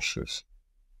resources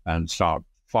and start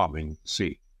farming the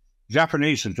sea.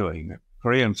 Japanese are doing it,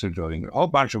 Koreans are doing it, a whole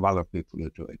bunch of other people are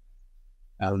doing it.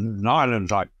 And in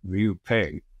islands like the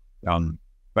UK,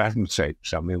 for heaven's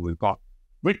sakes, I mean, we've got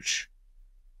rich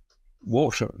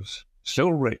waters,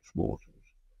 still rich waters,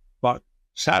 but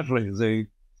sadly the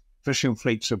fishing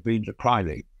fleets have been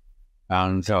declining.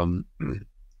 And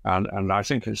I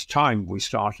think it's time we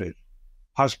started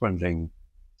husbanding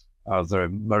the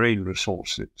marine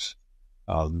resources.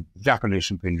 Japanese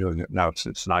have been doing it now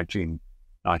since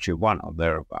 1991 or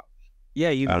thereabouts. Yeah,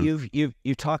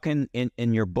 you talk in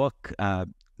your book,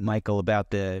 Michael, about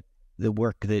the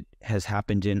work that has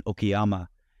happened in Okayama,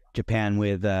 Japan,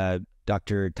 with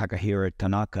Dr. Takahiro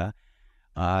Tanaka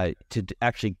to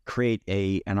actually create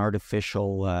an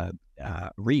artificial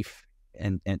reef.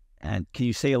 And can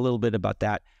you say a little bit about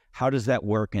that? How does that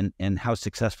work, and how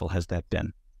successful has that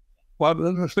been?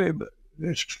 Well,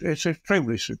 it's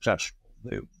extremely successful.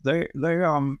 They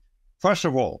first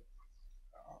of all,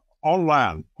 on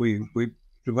land, we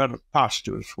developed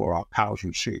pastures for our cows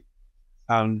and sheep.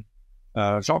 And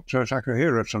Dr.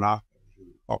 Takahiro Tanaka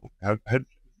had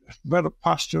developed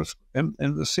pastures in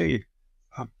the sea,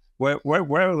 where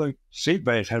the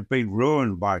seabed had been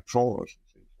ruined by trawlers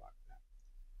and things like that.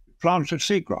 He planted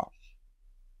seagrass.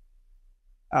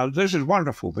 And this is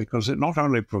wonderful because it not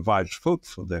only provides food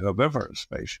for the herbivorous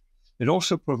species, it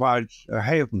also provides a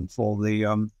haven for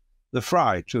the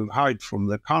fry to hide from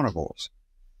the carnivores.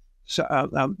 So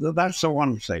that's the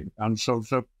one thing. And so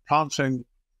the planting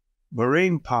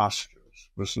marine pastures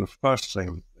was the first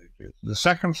thing they did. The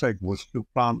second thing was to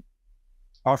plant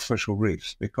artificial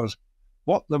reefs, because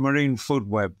what the marine food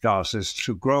web does is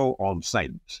to grow on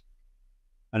things.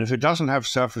 And if it doesn't have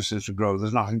surfaces to grow,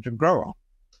 there's nothing to grow on.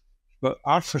 But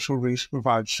artificial reefs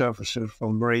provide surfaces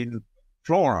for marine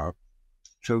flora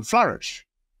to flourish.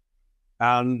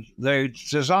 And they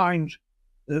designed,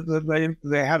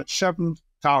 they had 7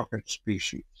 target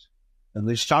species, and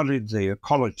they studied the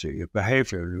ecology,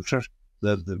 behavior,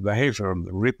 the behavior and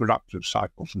the reproductive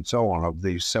cycles and so on of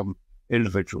these 7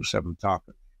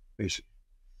 target species.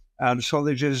 And so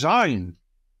they designed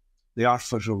the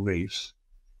artificial reefs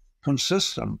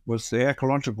consistent with the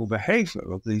ecological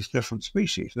behavior of these different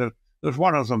species. There's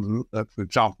one of them that, for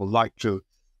example, like to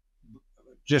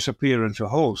disappear into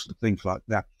holes and things like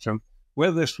that. So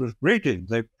where this was breeding,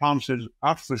 they planted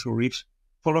artificial reefs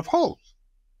full of holes.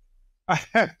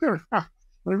 They've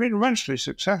been immensely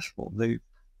successful.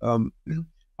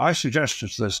 I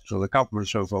suggested this to the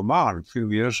governments of Oman a few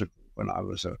years ago when I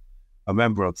was a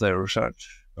member of their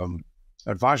research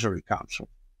advisory council.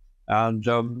 And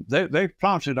they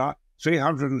planted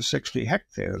 360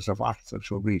 hectares of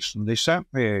artificial reefs, and they sent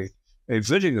me a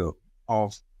video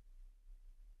of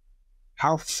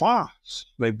how fast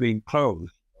they've been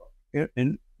clothed.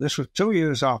 This was 2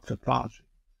 years after planting.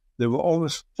 They were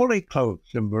almost fully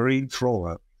clothed in marine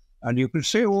flora, and you could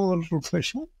see all the little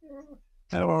fish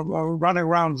running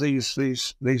around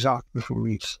these artificial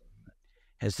reefs.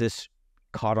 Has this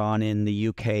caught on in the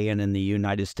UK and in the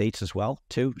United States as well,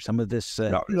 too? Some of this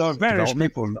there are various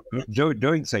people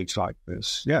doing things like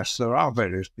this. Yes, there are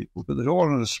various people, but they're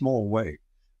all in a small way.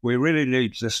 We really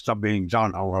need this stuff being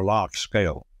done on a large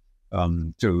scale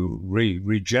to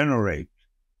regenerate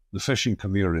the fishing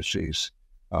communities,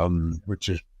 which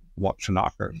is what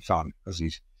Tanaka has done, because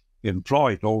he's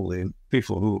employed all the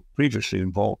people who were previously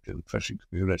involved in the fishing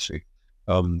community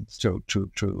to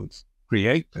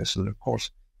create this. And of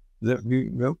course,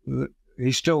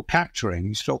 he's still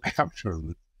capturing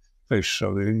the fish,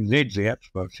 so he needs the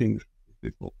expertise of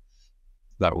people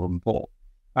that were involved.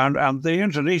 And the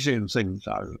Indonesian things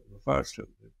I refer to,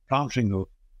 the planting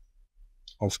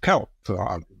of kelp, for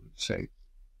argument's sake.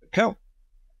 Kelp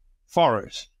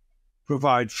forests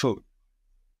provide food.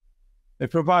 They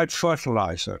provide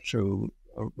fertilizer to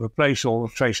replace all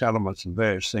the trace elements and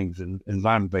various things in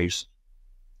land-based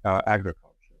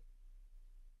agriculture.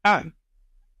 And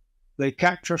they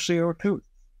capture CO2.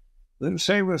 The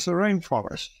same as the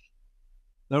rainforest.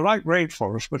 They're like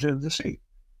rainforests, but in the sea.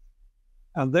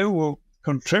 And they will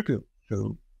contribute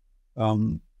to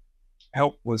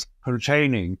help with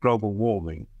containing global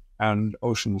warming and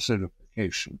ocean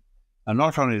acidification. And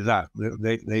not only that,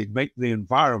 they make the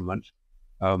environment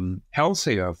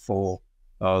healthier for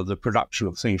the production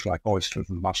of things like oysters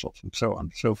and mussels and so on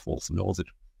and so forth, and all the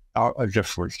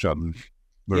different marine.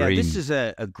 Yeah, this is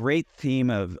a great theme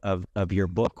of your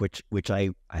book, which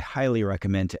I highly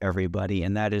recommend to everybody,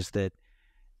 and that is that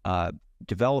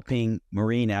developing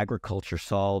marine agriculture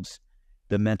solves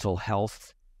the mental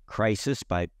health crisis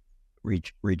by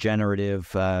regenerative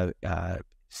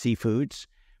seafoods,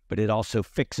 but it also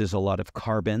fixes a lot of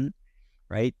carbon,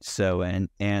 right? So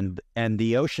and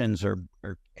the oceans are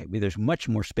there's much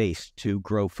more space to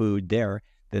grow food there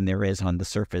than there is on the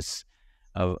surface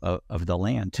of the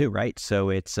land too, right? So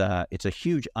it's a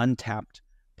huge untapped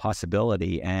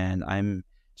possibility, and I'm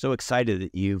so excited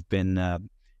that you've been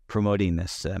promoting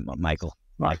this, Michael.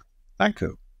 Right. Thank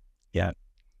you. Yeah,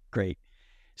 great.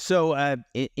 So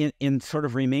in sort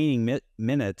of remaining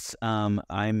minutes, I'm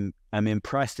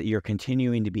impressed that you're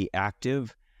continuing to be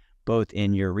active, both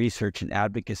in your research and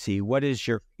advocacy. What is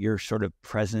your sort of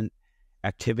present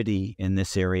activity in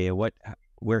this area?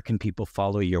 Where can people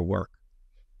follow your work?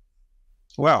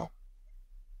 Well,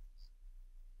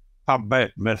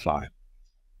 PubMed Medline.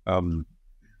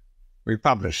 We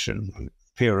publish in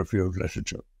peer-reviewed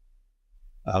literature,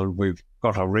 and we've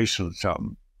got a recent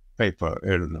paper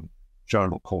in a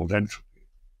journal called Entropy,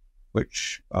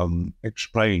 which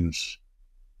explains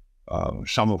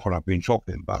some of what I've been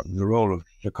talking about, the role of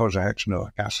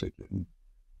docosahexaenoic acid in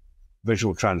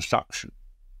visual transduction.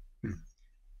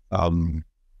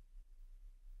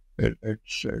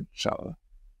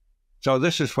 So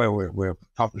this is where we're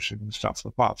publishing stuff,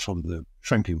 apart from the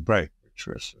Shrinking Brain, which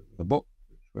was the book,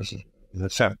 which was an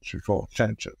attempt to draw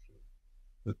attention to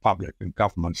the public and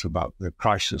governments about the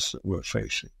crisis that we're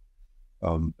facing.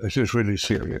 It is really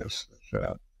serious.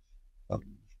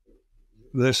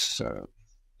 This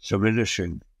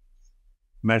diminishing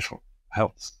mental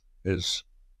health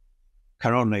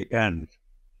can only end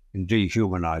in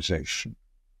dehumanization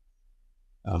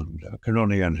and can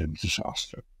only end in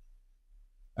disaster.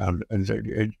 And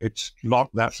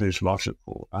that is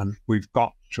logical, and we've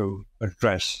got to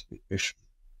address the issue.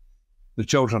 The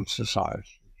Children's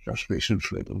Society just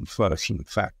recently referred to the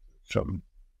fact that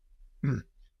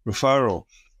referrals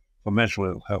for mental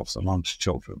ill health amongst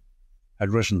children had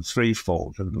risen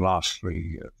threefold in the last 3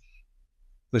 years.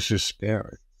 This is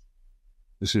scary.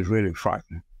 This is really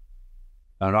frightening.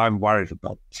 And I'm worried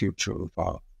about the future of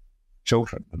our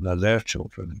children and their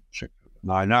children in particular.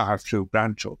 And I now have 2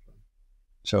 grandchildren.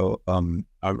 So I'm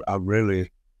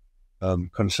really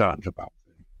concerned about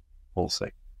the whole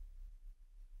thing.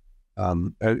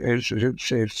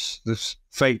 It's this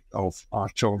fate of our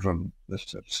children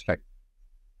that's at stake.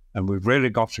 And we've really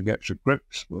got to get to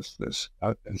grips with this.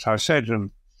 As I said,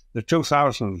 in the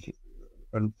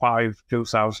 2005,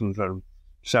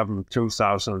 2007,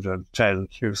 2010,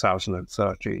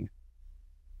 2013,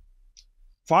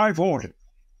 5 audits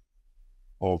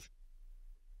of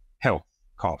health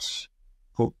costs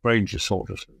put brain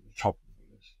disorders at the top of the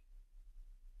list.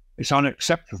 It's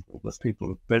unacceptable that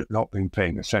people have not been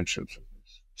paying attention to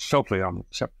this. It's totally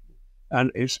unacceptable. And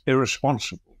it's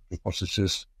irresponsible because it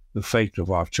is the fate of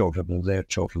our children and their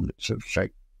children that's at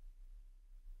stake.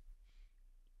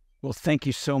 Well, thank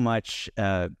you so much,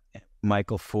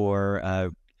 Michael,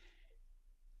 for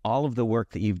all of the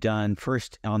work that you've done,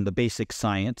 first on the basic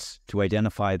science to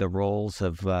identify the roles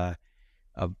of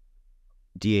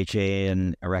DHA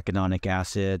and arachidonic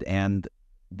acid and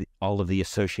all of the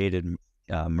associated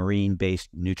marine-based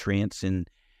nutrients in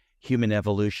human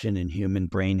evolution and human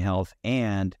brain health,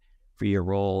 and for your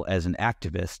role as an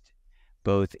activist,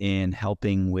 both in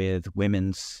helping with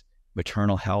women's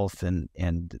maternal health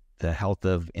and the health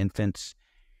of infants,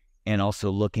 and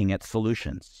also looking at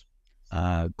solutions,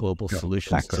 global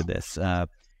solutions to this.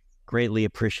 Greatly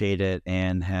appreciate it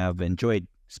and have enjoyed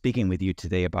speaking with you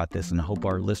today about this, and I hope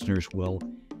our listeners will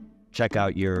check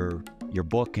out your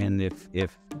book, and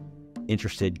if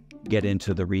interested, get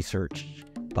into the research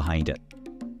behind it.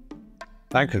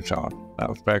 Thank you, Todd. That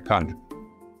was very kind.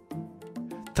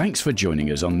 Thanks for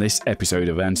joining us on this episode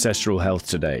of Ancestral Health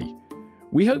Today.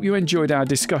 We hope you enjoyed our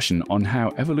discussion on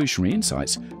how evolutionary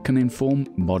insights can inform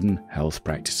modern health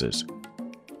practices.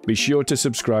 Be sure to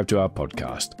subscribe to our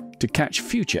podcast to catch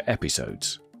future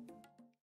episodes.